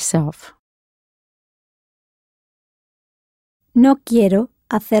hurt myself? No quiero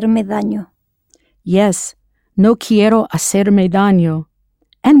hacerme daño. Yes, no quiero hacerme daño.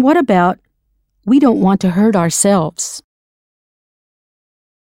 And what about, we don't want to hurt ourselves?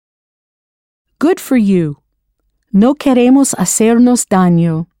 Good for you. No queremos hacernos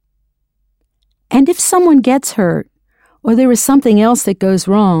daño. And if someone gets hurt, or there is something else that goes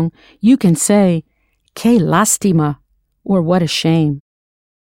wrong, you can say, qué lástima, or what a shame.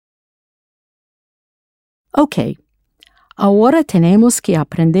 Okay, ahora tenemos que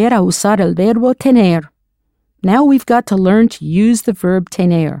aprender a usar el verbo tener. Now we've got to learn to use the verb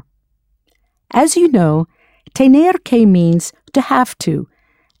tener. As you know, tener que means to have to,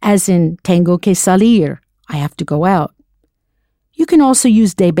 as in tengo que salir, I have to go out. You can also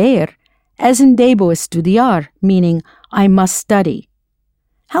use deber, as in debo estudiar, meaning I must study.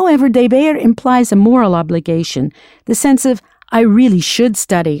 However, deber implies a moral obligation, the sense of I really should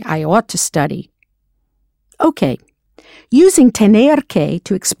study, I ought to study. Okay, using tener que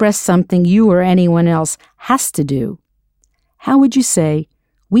to express something you or anyone else has to do. How would you say,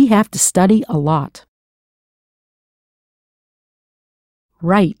 we have to study a lot?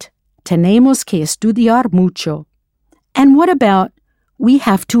 Right, tenemos que estudiar mucho. And what about, we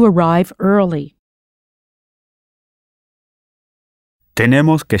have to arrive early?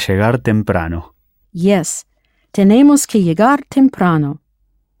 Tenemos que llegar temprano. Yes, tenemos que llegar temprano.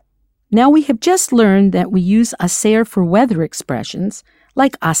 Now we have just learned that we use hacer for weather expressions,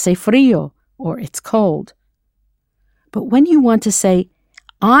 like hace frío, or it's cold. But when you want to say,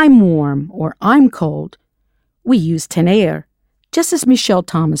 I'm warm, or I'm cold, we use tener, just as Michelle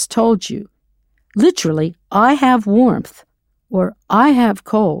Thomas told you. Literally, I have warmth, or I have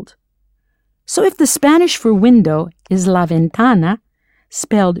cold. So if the Spanish for window is la ventana,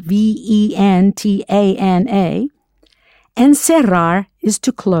 spelled V-E-N-T-A-N-A, and cerrar is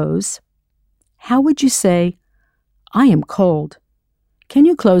to close, how would you say, I am cold? Can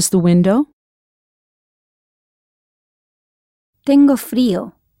you close the window? Tengo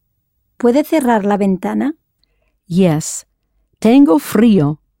frío. ¿Puede cerrar la ventana? Yes, tengo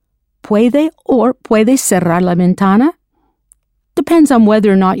frío. ¿Puede or puede cerrar la ventana? Depends on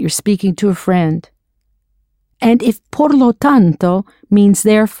whether or not you're speaking to a friend. And if por lo tanto means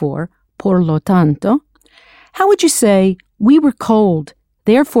therefore, por lo tanto, how would you say, we were cold,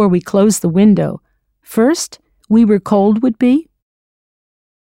 therefore we closed the window? First, we were cold would be?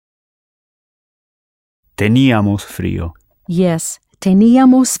 Teníamos frío. Yes,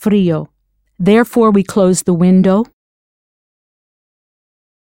 teníamos frío. Therefore we closed the window.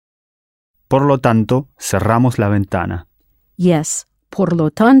 Por lo tanto, cerramos la ventana. Yes, por lo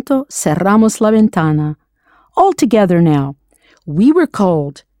tanto, cerramos la ventana. All together now. We were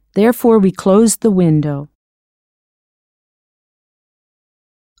cold, therefore we closed the window.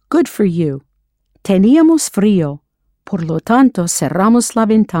 Good for you. Teníamos frío, por lo tanto cerramos la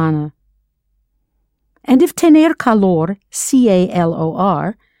ventana. And if tener calor,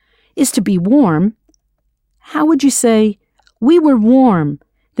 C-A-L-O-R, is to be warm, how would you say, we were warm,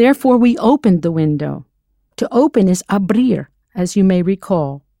 therefore we opened the window? To open is abrir, as you may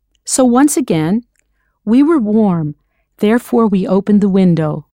recall. So once again, we were warm, therefore we opened the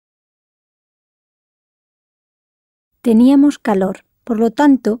window. Teníamos calor, por lo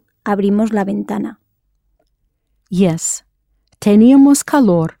tanto, abrimos la ventana. Yes, teníamos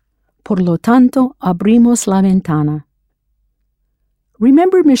calor, por lo tanto, abrimos la ventana.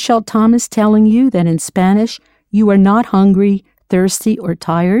 Remember Michelle Thomas telling you that in Spanish, you are not hungry, thirsty, or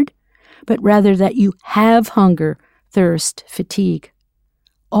tired, but rather that you have hunger, thirst, fatigue.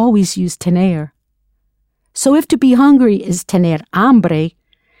 Always use tener. So if to be hungry is tener hambre,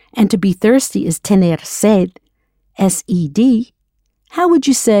 and to be thirsty is tener sed, S-E-D, how would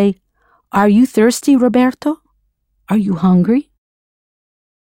you say, "Are you thirsty, Roberto? Are you hungry?"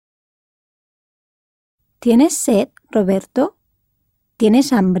 ¿Tienes sed, Roberto?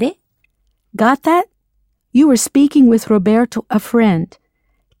 ¿Tienes hambre? Got that? You were speaking with Roberto, a friend.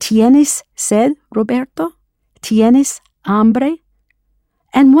 ¿Tienes sed, Roberto? ¿Tienes hambre?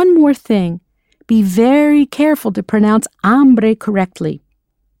 And one more thing. Be very careful to pronounce hambre correctly,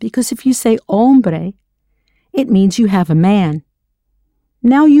 because if you say hombre, it means you have a man.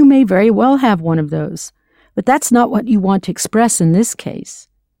 Now you may very well have one of those, but that's not what you want to express in this case.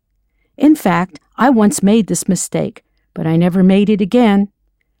 In fact, I once made this mistake, but I never made it again.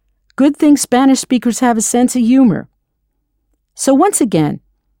 Good thing Spanish speakers have a sense of humor. So once again,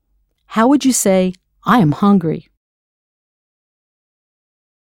 how would you say, "I am hungry"?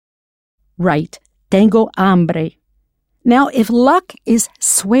 Right, tengo hambre. Now, if luck is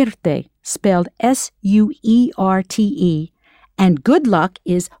suerte, spelled S-U-E-R-T-E, and good luck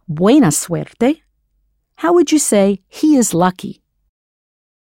is buena suerte, how would you say he is lucky?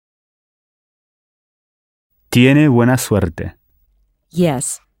 Tiene buena suerte.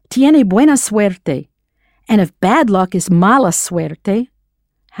 Yes, tiene buena suerte. And if bad luck is mala suerte,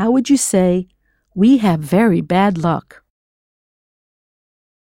 how would you say we have very bad luck?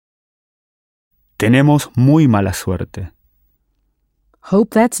 Tenemos muy mala suerte.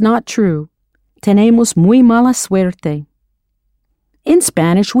 Hope that's not true. Tenemos muy mala suerte. In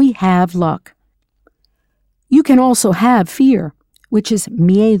Spanish, we have luck. You can also have fear, which is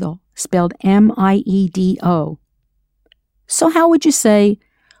miedo, spelled M-I-E-D-O. So how would you say,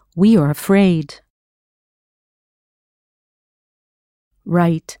 "We are afraid"?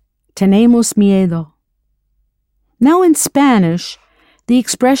 Right, tenemos miedo. Now in Spanish, the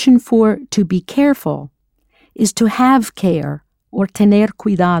expression for to be careful is to have care or tener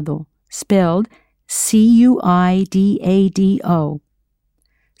cuidado, spelled C-U-I-D-A-D-O.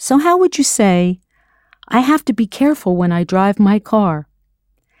 So how would you say, "I have to be careful when I drive my car"?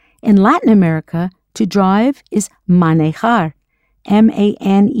 In Latin America, to drive is manejar,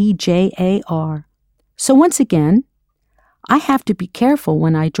 M-A-N-E-J-A-R. So once again, I have to be careful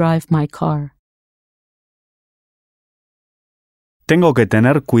when I drive my car. Tengo que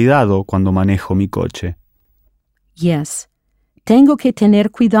tener cuidado cuando manejo mi coche. Yes, tengo que tener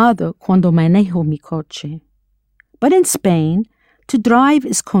cuidado cuando manejo mi coche. But in Spain, to drive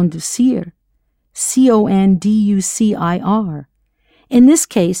is conducir, C-O-N-D-U-C-I-R. In this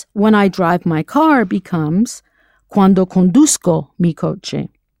case, when I drive my car becomes cuando conduzco mi coche.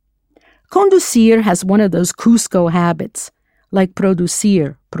 Conducir has one of those Cusco habits, like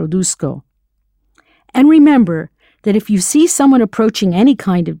producir, produzco. And remember that if you see someone approaching any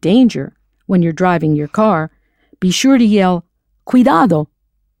kind of danger when you're driving your car, be sure to yell, "Cuidado!"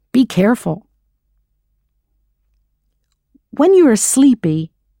 Be careful. When you are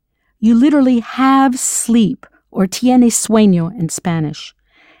sleepy, you literally have sleep, or tiene sueño in Spanish.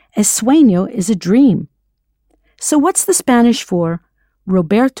 A sueño is a dream. So what's the Spanish for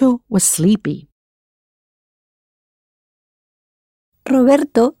Roberto was sleepy?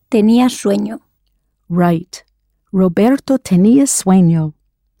 Roberto tenía sueño. Right. Roberto tenía sueño.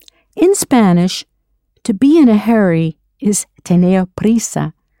 In Spanish, to be in a hurry is tener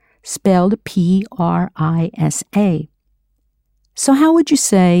prisa, spelled P-R-I-S-A. So how would you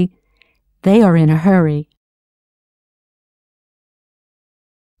say, "They are in a hurry"?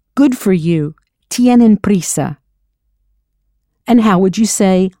 Good for you. Tienen prisa. And how would you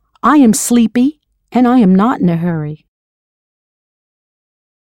say, "I am sleepy and I am not in a hurry"?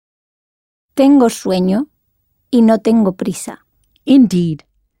 Tengo sueño y no tengo prisa. Indeed.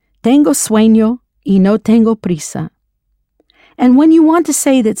 Tengo sueño y no tengo prisa. And when you want to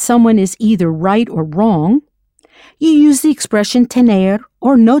say that someone is either right or wrong, you use the expression tener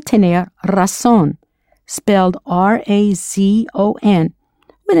or no tener razón, spelled R-A-Z-O-N,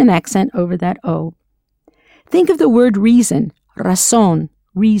 with an accent over that O. Think of the word reason, razón,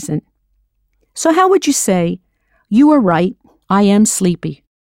 reason. So how would you say, "You are right, I am sleepy"?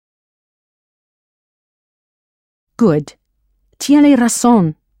 Good. Tiene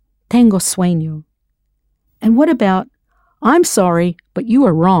razón, tengo sueño. And what about, "I'm sorry, but you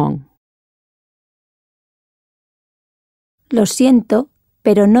are wrong"? Lo siento,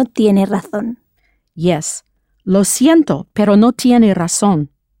 pero no tiene razón. Yes, lo siento, pero no tiene razón.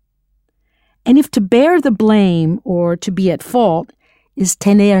 And if to bear the blame or to be at fault is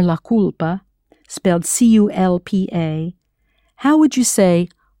tener la culpa, spelled C-U-L-P-A, how would you say,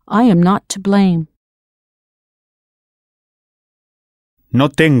 "I am not to blame"? No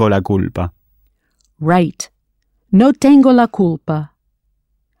tengo la culpa. Right. No tengo la culpa.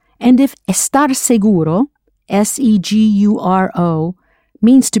 And if estar seguro, S-E-G-U-R-O,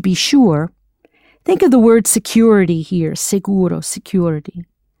 means to be sure, think of the word security here, seguro, security.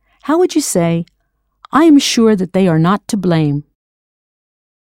 How would you say, I am sure that they are not to blame?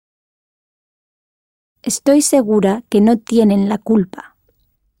 Estoy segura que no tienen la culpa.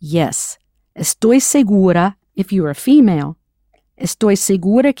 Yes, estoy segura if you're a female. Estoy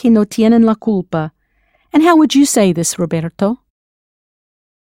segura que no tienen la culpa. And how would you say this, Roberto?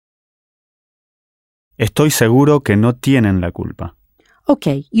 Estoy seguro que no tienen la culpa.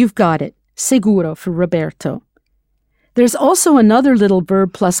 Okay, you've got it. Seguro for Roberto. There's also another little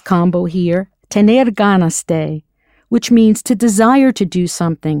verb plus combo here, tener ganas de, which means to desire to do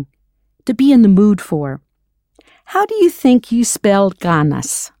something, to be in the mood for. How do you think you spell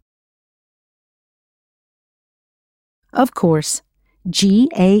ganas? Of course,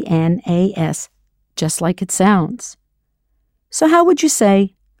 G-A-N-A-S, just like it sounds. So how would you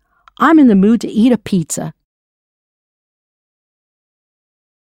say, I'm in the mood to eat a pizza?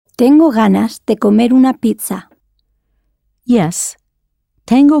 Tengo ganas de comer una pizza. Yes,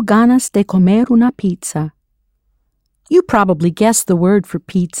 tengo ganas de comer una pizza. You probably guessed the word for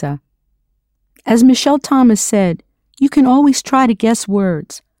pizza. As Michelle Thomas said, you can always try to guess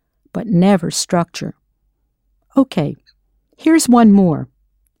words, but never structure. Okay, here's one more.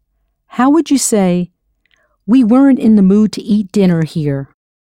 How would you say, we weren't in the mood to eat dinner here?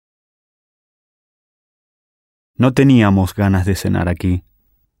 No teníamos ganas de cenar aquí.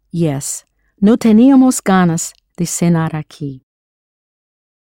 Yes, no teníamos ganas de cenar aquí.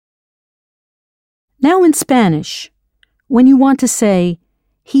 Now in Spanish, when you want to say,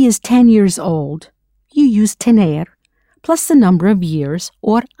 he is 10 years old, you use tener plus the number of years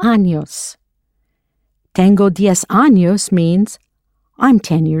or años. Tengo 10 años means I'm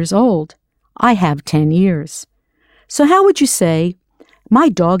 10 years old. I have 10 years. So how would you say, my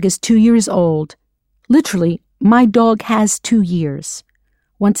dog is 2 years old? Literally, my dog has 2 years.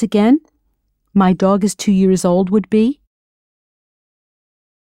 Once again, my dog is 2 years old would be?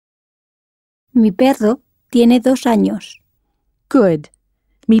 Mi perro tiene 2 años. Good.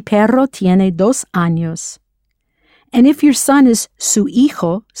 Mi perro tiene 2 años. And if your son is su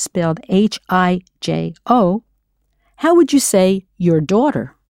hijo, spelled H-I-J-O, how would you say your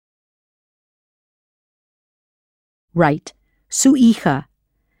daughter? Right, su hija.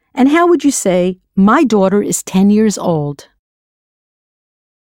 And how would you say, my daughter is 10 years old?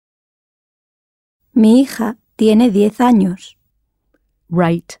 Mi hija tiene 10 años.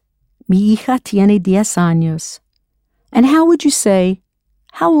 Right, mi hija tiene 10 años. And how would you say,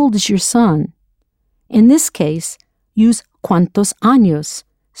 how old is your son? In this case, use cuantos años,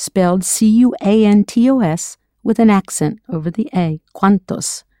 spelled C-U-A-N-T-O-S, with an accent over the A,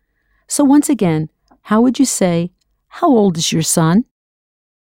 cuantos. So once again, how would you say, how old is your son?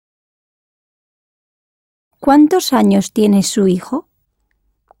 ¿Cuántos años tiene su hijo?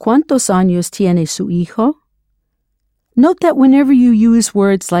 ¿Cuántos años tiene su hijo? Note that whenever you use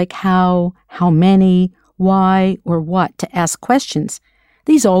words like how many, why, or what to ask questions,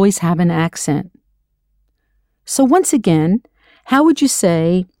 these always have an accent. So once again, how would you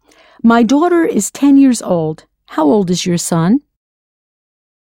say, my daughter is 10 years old. How old is your son?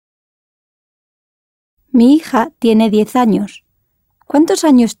 Mi hija tiene 10 años. ¿Cuántos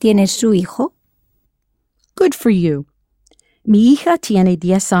años tiene su hijo? Good for you. Mi hija tiene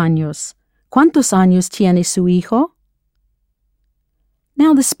 10 años. ¿Cuántos años tiene su hijo?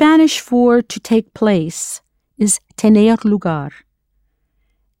 Now the Spanish for to take place is tener lugar.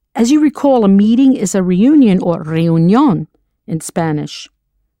 As you recall, a meeting is a reunion or reunión in Spanish.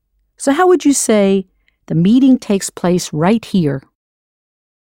 So how would you say, the meeting takes place right here?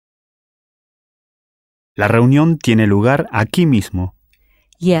 La reunión tiene lugar aquí mismo.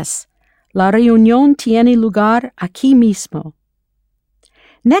 Yes, la reunión tiene lugar aquí mismo.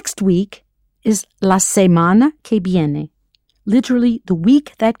 Next week is la semana que viene, literally the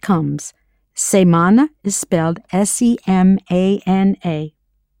week that comes. Semana is spelled S-E-M-A-N-A.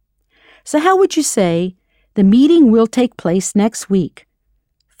 So how would you say, the meeting will take place next week?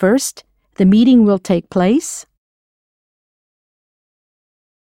 First, the meeting will take place.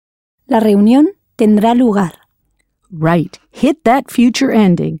 La reunión tendrá lugar. Right. Hit that future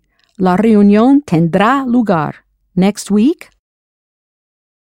ending. La reunión tendrá lugar. Next week.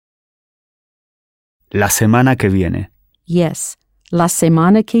 La semana que viene. Yes, la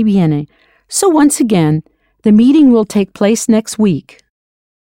semana que viene. So once again, the meeting will take place next week.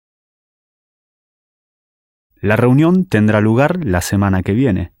 La reunión tendrá lugar la semana que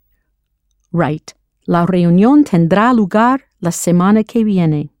viene. Right. La reunión tendrá lugar la semana que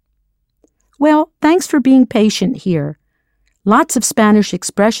viene. Well, thanks for being patient here. Lots of Spanish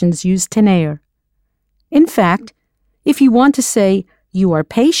expressions use tener. In fact, if you want to say you are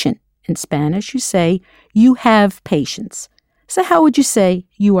patient in Spanish, you say you have patience. So how would you say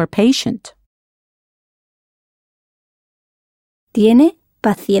you are patient? Tiene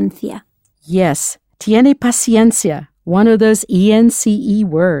paciencia. Yes, tiene paciencia, one of those ENCE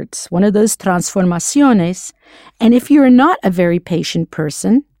words, one of those transformaciones. And if you're not a very patient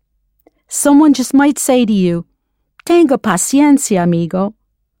person, someone just might say to you, tengo paciencia, amigo,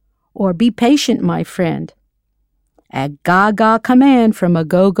 or be patient, my friend. A gaga command from a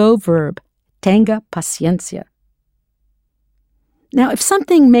go-go verb, tenga paciencia. Now, if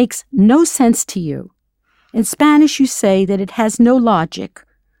something makes no sense to you, in Spanish you say that it has no logic,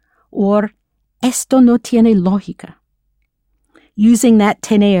 or esto no tiene lógica, using that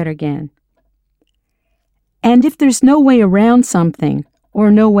tener again. And if there's no way around something,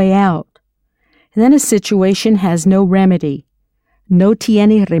 or no way out, then a situation has no remedy. No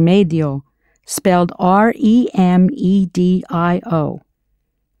tiene remedio, spelled R-E-M-E-D-I-O.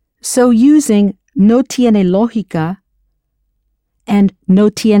 So using no tiene lógica and no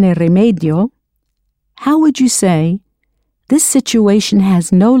tiene remedio, how would you say, this situation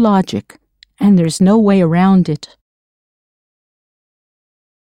has no logic and there's no way around it?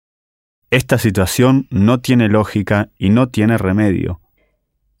 Esta situación no tiene lógica y no tiene remedio.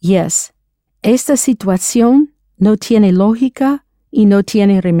 Yes, esta situación no tiene lógica y no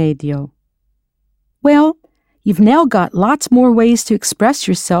tiene remedio. Well, you've now got lots more ways to express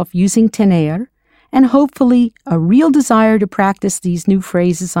yourself using tener, and hopefully a real desire to practice these new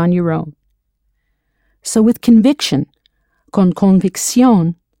phrases on your own. So with conviction, con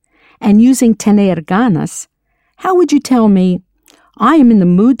convicción, and using tener ganas, how would you tell me, I am in the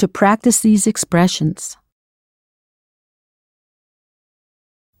mood to practice these expressions?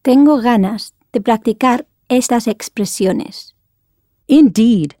 Tengo ganas de practicar estas expresiones.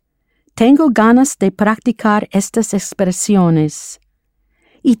 Indeed, tengo ganas de practicar estas expresiones.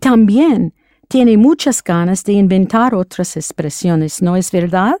 Y también tiene muchas ganas de inventar otras expresiones, ¿no es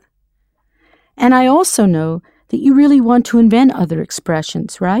verdad? And I also know that you really want to invent other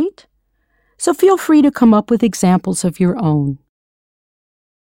expressions, right? So feel free to come up with examples of your own.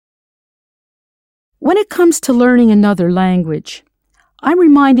 When it comes to learning another language, I'm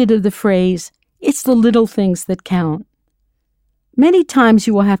reminded of the phrase, it's the little things that count. Many times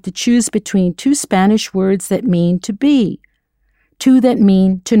you will have to choose between two Spanish words that mean to be, two that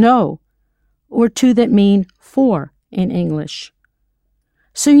mean to know, or two that mean for in English.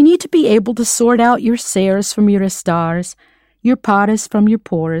 So you need to be able to sort out your seres from your estars, your pares from your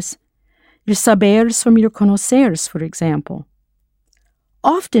pores, your saberes from your conoceres, for example.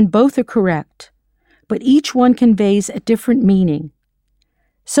 Often both are correct, but each one conveys a different meaning.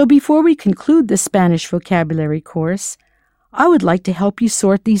 So before we conclude this Spanish vocabulary course, I would like to help you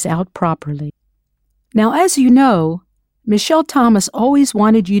sort these out properly. Now, as you know, Michel Thomas always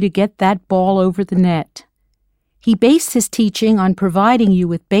wanted you to get that ball over the net. He based his teaching on providing you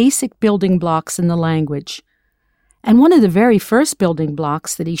with basic building blocks in the language. And one of the very first building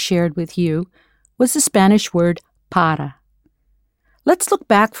blocks that he shared with you was the Spanish word para. Let's look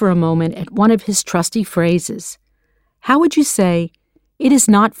back for a moment at one of his trusty phrases. How would you say, it is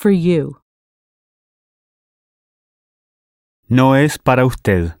not for you? No es para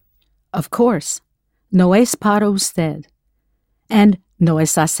usted. Of course, no es para usted. And no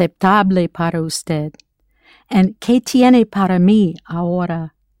es aceptable para usted. And ¿qué tiene para mí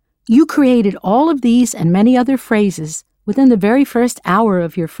ahora? You created all of these and many other phrases within the very first hour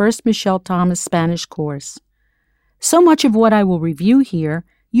of your first Michel Thomas Spanish course. So much of what I will review here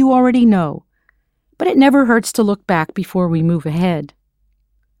you already know, but it never hurts to look back before we move ahead.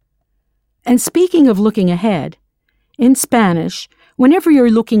 And speaking of looking ahead, in Spanish, whenever you're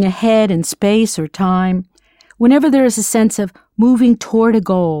looking ahead in space or time, whenever there is a sense of moving toward a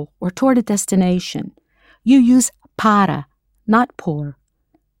goal or toward a destination, you use para, not por.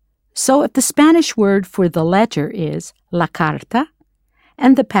 So if the Spanish word for the letter is la carta,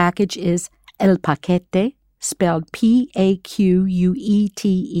 and the package is el paquete, spelled P-A-Q-U-E-T-E,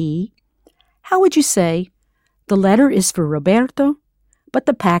 how would you say, the letter is for Roberto, but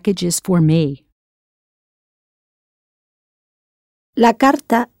the package is for me? La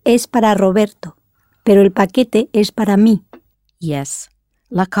carta es para Roberto, pero el paquete es para mí. Yes,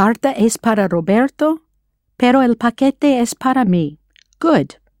 la carta es para Roberto, pero el paquete es para mí.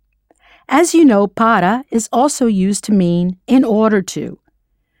 Good. As you know, para is also used to mean in order to.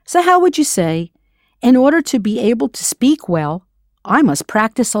 So how would you say, in order to be able to speak well, I must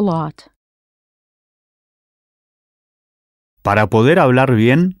practice a lot? Para poder hablar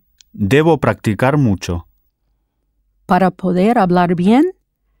bien, debo practicar mucho. Para poder hablar bien,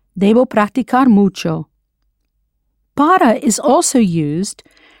 debo practicar mucho. Para is also used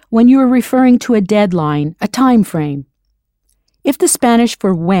when you are referring to a deadline, a time frame. If the Spanish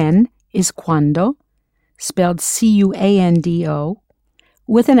for when is cuando, spelled cuando,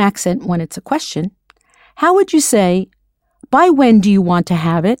 with an accent when it's a question, how would you say, by when do you want to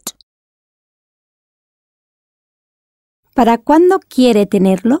have it? ¿Para cuándo quiere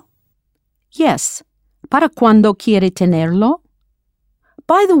tenerlo? Yes, ¿para cuándo quiere tenerlo?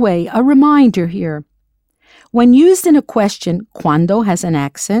 By the way, a reminder here. When used in a question, cuando has an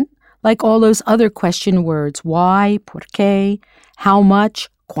accent, like all those other question words, why, por qué, how much,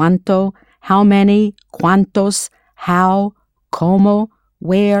 cuánto, how many, cuántos, how, cómo,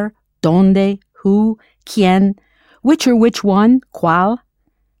 where, dónde, who, quién, which or which one, cuál.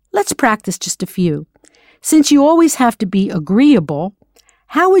 Let's practice just a few. Since you always have to be agreeable,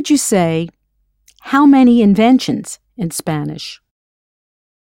 how would you say, how many inventions in Spanish?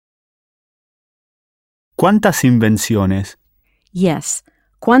 ¿Cuántas invenciones? Yes,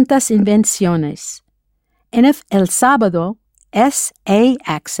 ¿cuántas invenciones? And if el sábado, S-A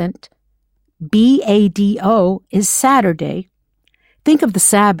accent, B-A-D-O is Saturday, think of the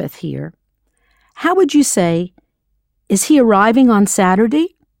Sabbath here. How would you say, is he arriving on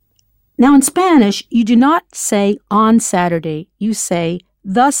Saturday? Now in Spanish, you do not say on Saturday, you say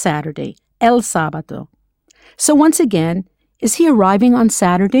the Saturday, el sábado. So once again, is he arriving on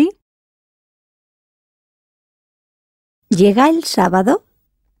Saturday? ¿Llega el sábado?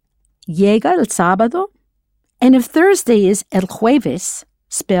 Llega el sábado? And if Thursday is el jueves,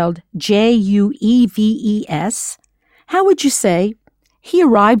 spelled J-U-E-V-E-S, how would you say, he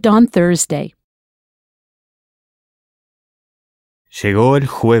arrived on Thursday? Llegó el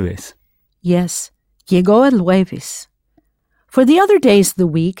jueves. Yes, llegó el jueves. For the other days of the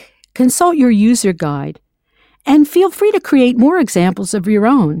week, consult your user guide and feel free to create more examples of your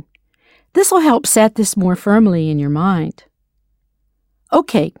own. This will help set this more firmly in your mind.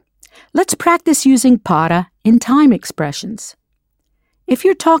 Okay, let's practice using para in time expressions. If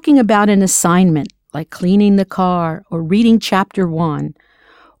you're talking about an assignment, like cleaning the car or reading chapter 1,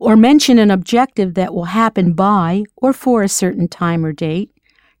 or mention an objective that will happen by or for a certain time or date,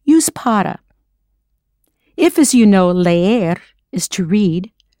 use para. If, as you know, leer is to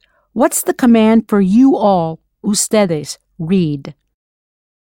read, what's the command for you all, ustedes, read?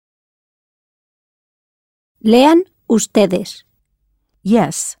 Lean ustedes.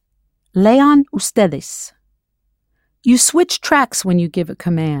 Yes, lean ustedes. You switch tracks when you give a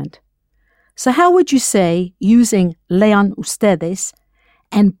command. So how would you say, using lean ustedes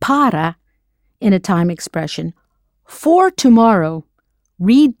and para in a time expression, for tomorrow,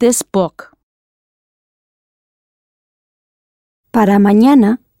 read this book? Para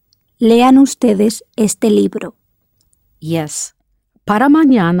mañana, lean ustedes este libro. Yes, para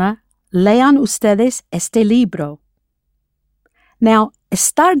mañana, lean ustedes este libro. Now,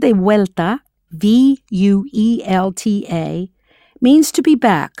 estar de vuelta, V-U-E-L-T-A, means to be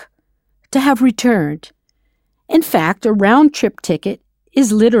back, to have returned. In fact, a round-trip ticket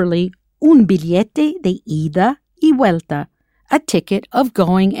is literally un billete de ida y vuelta, a ticket of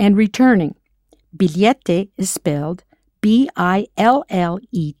going and returning. Billete is spelled B-I-L-L-E-T-E.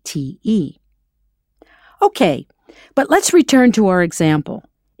 Okay, but let's return to our example.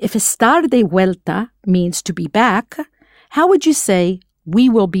 If estar de vuelta means to be back, how would you say, we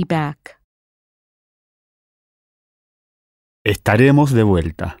will be back? Estaremos de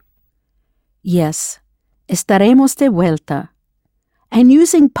vuelta. Yes, estaremos de vuelta. And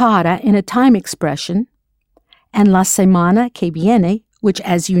using para in a time expression, and la semana que viene, which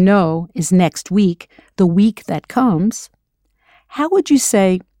as you know is next week, the week that comes, how would you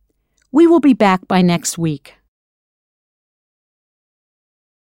say, we will be back by next week?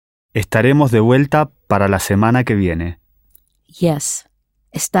 Estaremos de vuelta para la semana que viene. Yes,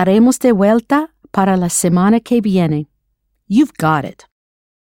 estaremos de vuelta para la semana que viene. You've got it.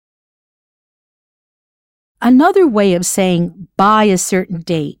 Another way of saying by a certain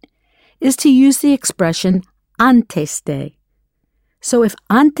date is to use the expression antes de. So if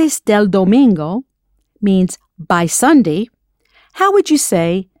antes del domingo means by Sunday, how would you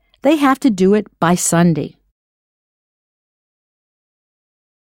say they have to do it by Sunday?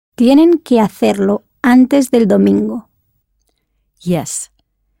 Tienen que hacerlo antes del domingo. Yes,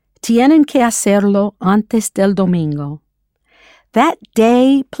 tienen que hacerlo antes del domingo. That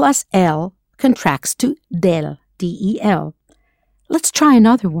day plus el contracts to del, D-E-L. Let's try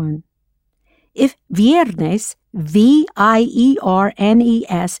another one. If viernes, V-I-E-R-N-E-S,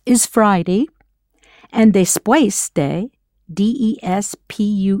 is Friday, and después de,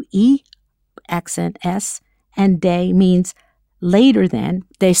 D-E-S-P-U-E, accent S, and de means later than,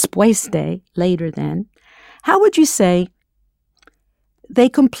 después de, later than. How would you say, they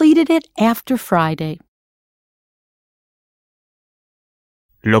completed it after Friday?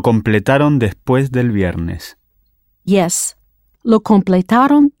 Lo completaron después del viernes. Yes, lo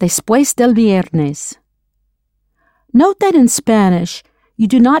completaron después del viernes. Note that in Spanish, you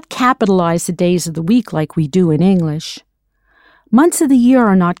do not capitalize the days of the week like we do in English. Months of the year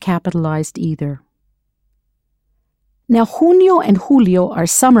are not capitalized either. Now, junio and julio are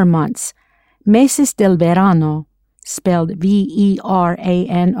summer months, meses del verano, spelled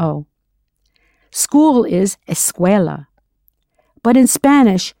V-E-R-A-N-O. School is escuela. But in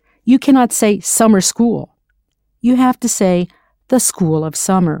Spanish, you cannot say summer school. You have to say the school of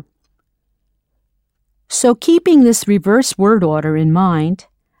summer. So keeping this reverse word order in mind,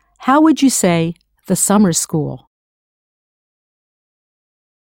 how would you say the summer school?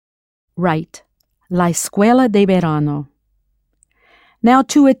 Right, la escuela de verano. Now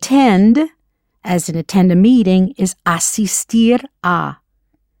to attend, as in attend a meeting, is asistir a.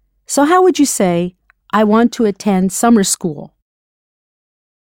 So how would you say, I want to attend summer school?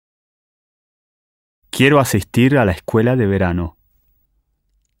 Quiero asistir a la escuela de verano.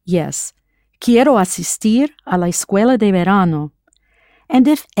 Yes, quiero asistir a la escuela de verano. And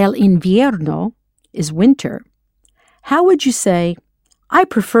if el invierno is winter, how would you say, I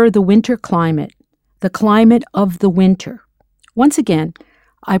prefer the winter climate, the climate of the winter? Once again,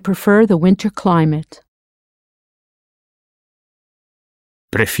 I prefer the winter climate.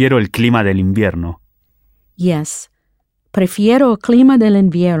 Prefiero el clima del invierno. Yes, prefiero el clima del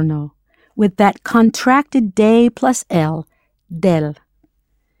invierno, with that contracted de plus el, del.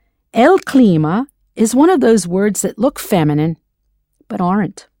 El clima is one of those words that look feminine, but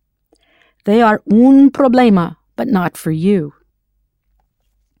aren't. They are un problema, but not for you.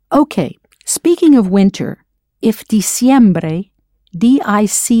 Okay, speaking of winter, if diciembre,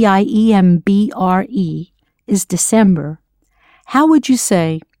 D-I-C-I-E-M-B-R-E, is December, how would you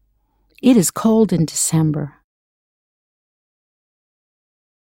say, it is cold in December?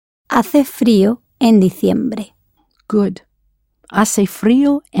 Hace frío en diciembre. Good. Hace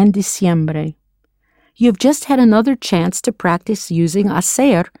frío en diciembre. You've just had another chance to practice using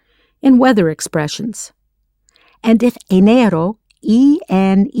hacer in weather expressions. And if enero, E-N-E-R-O,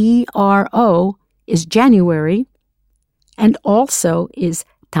 is January, and also is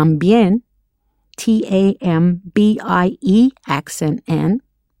también, T-A-M-B-I-E, accent N,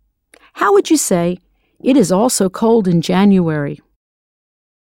 how would you say, it is also cold in January?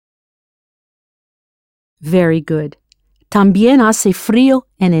 Very good. También hace frío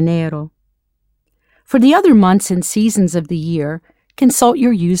en enero. For the other months and seasons of the year, consult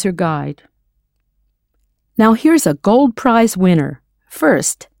your user guide. Now here's a gold prize winner.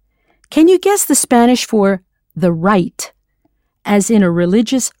 First, can you guess the Spanish for the rite, as in a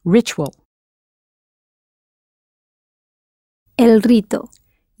religious ritual? El rito.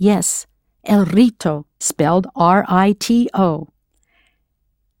 Yes, el rito, spelled R-I-T-O.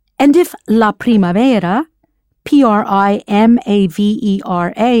 And if la primavera, P-R-I-M-A-V-E-R-A,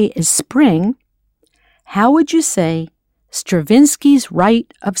 is spring, how would you say Stravinsky's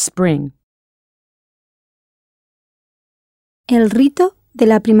Rite of Spring? El rito de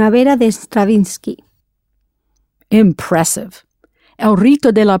la primavera de Stravinsky. Impressive. El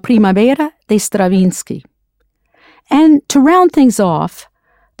rito de la primavera de Stravinsky. And to round things off,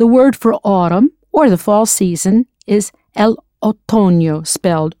 the word for autumn, or the fall season, is el otoño,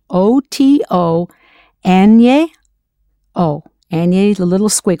 spelled O-T-O, Anye-O, Anye, the little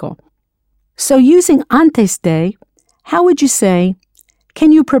squiggle. So using antes de, how would you say,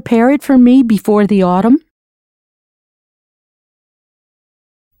 can you prepare it for me before the autumn?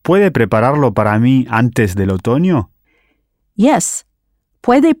 ¿Puede prepararlo para mí antes del otoño? Yes.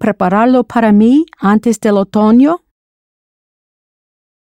 ¿Puede prepararlo para mí antes del otoño?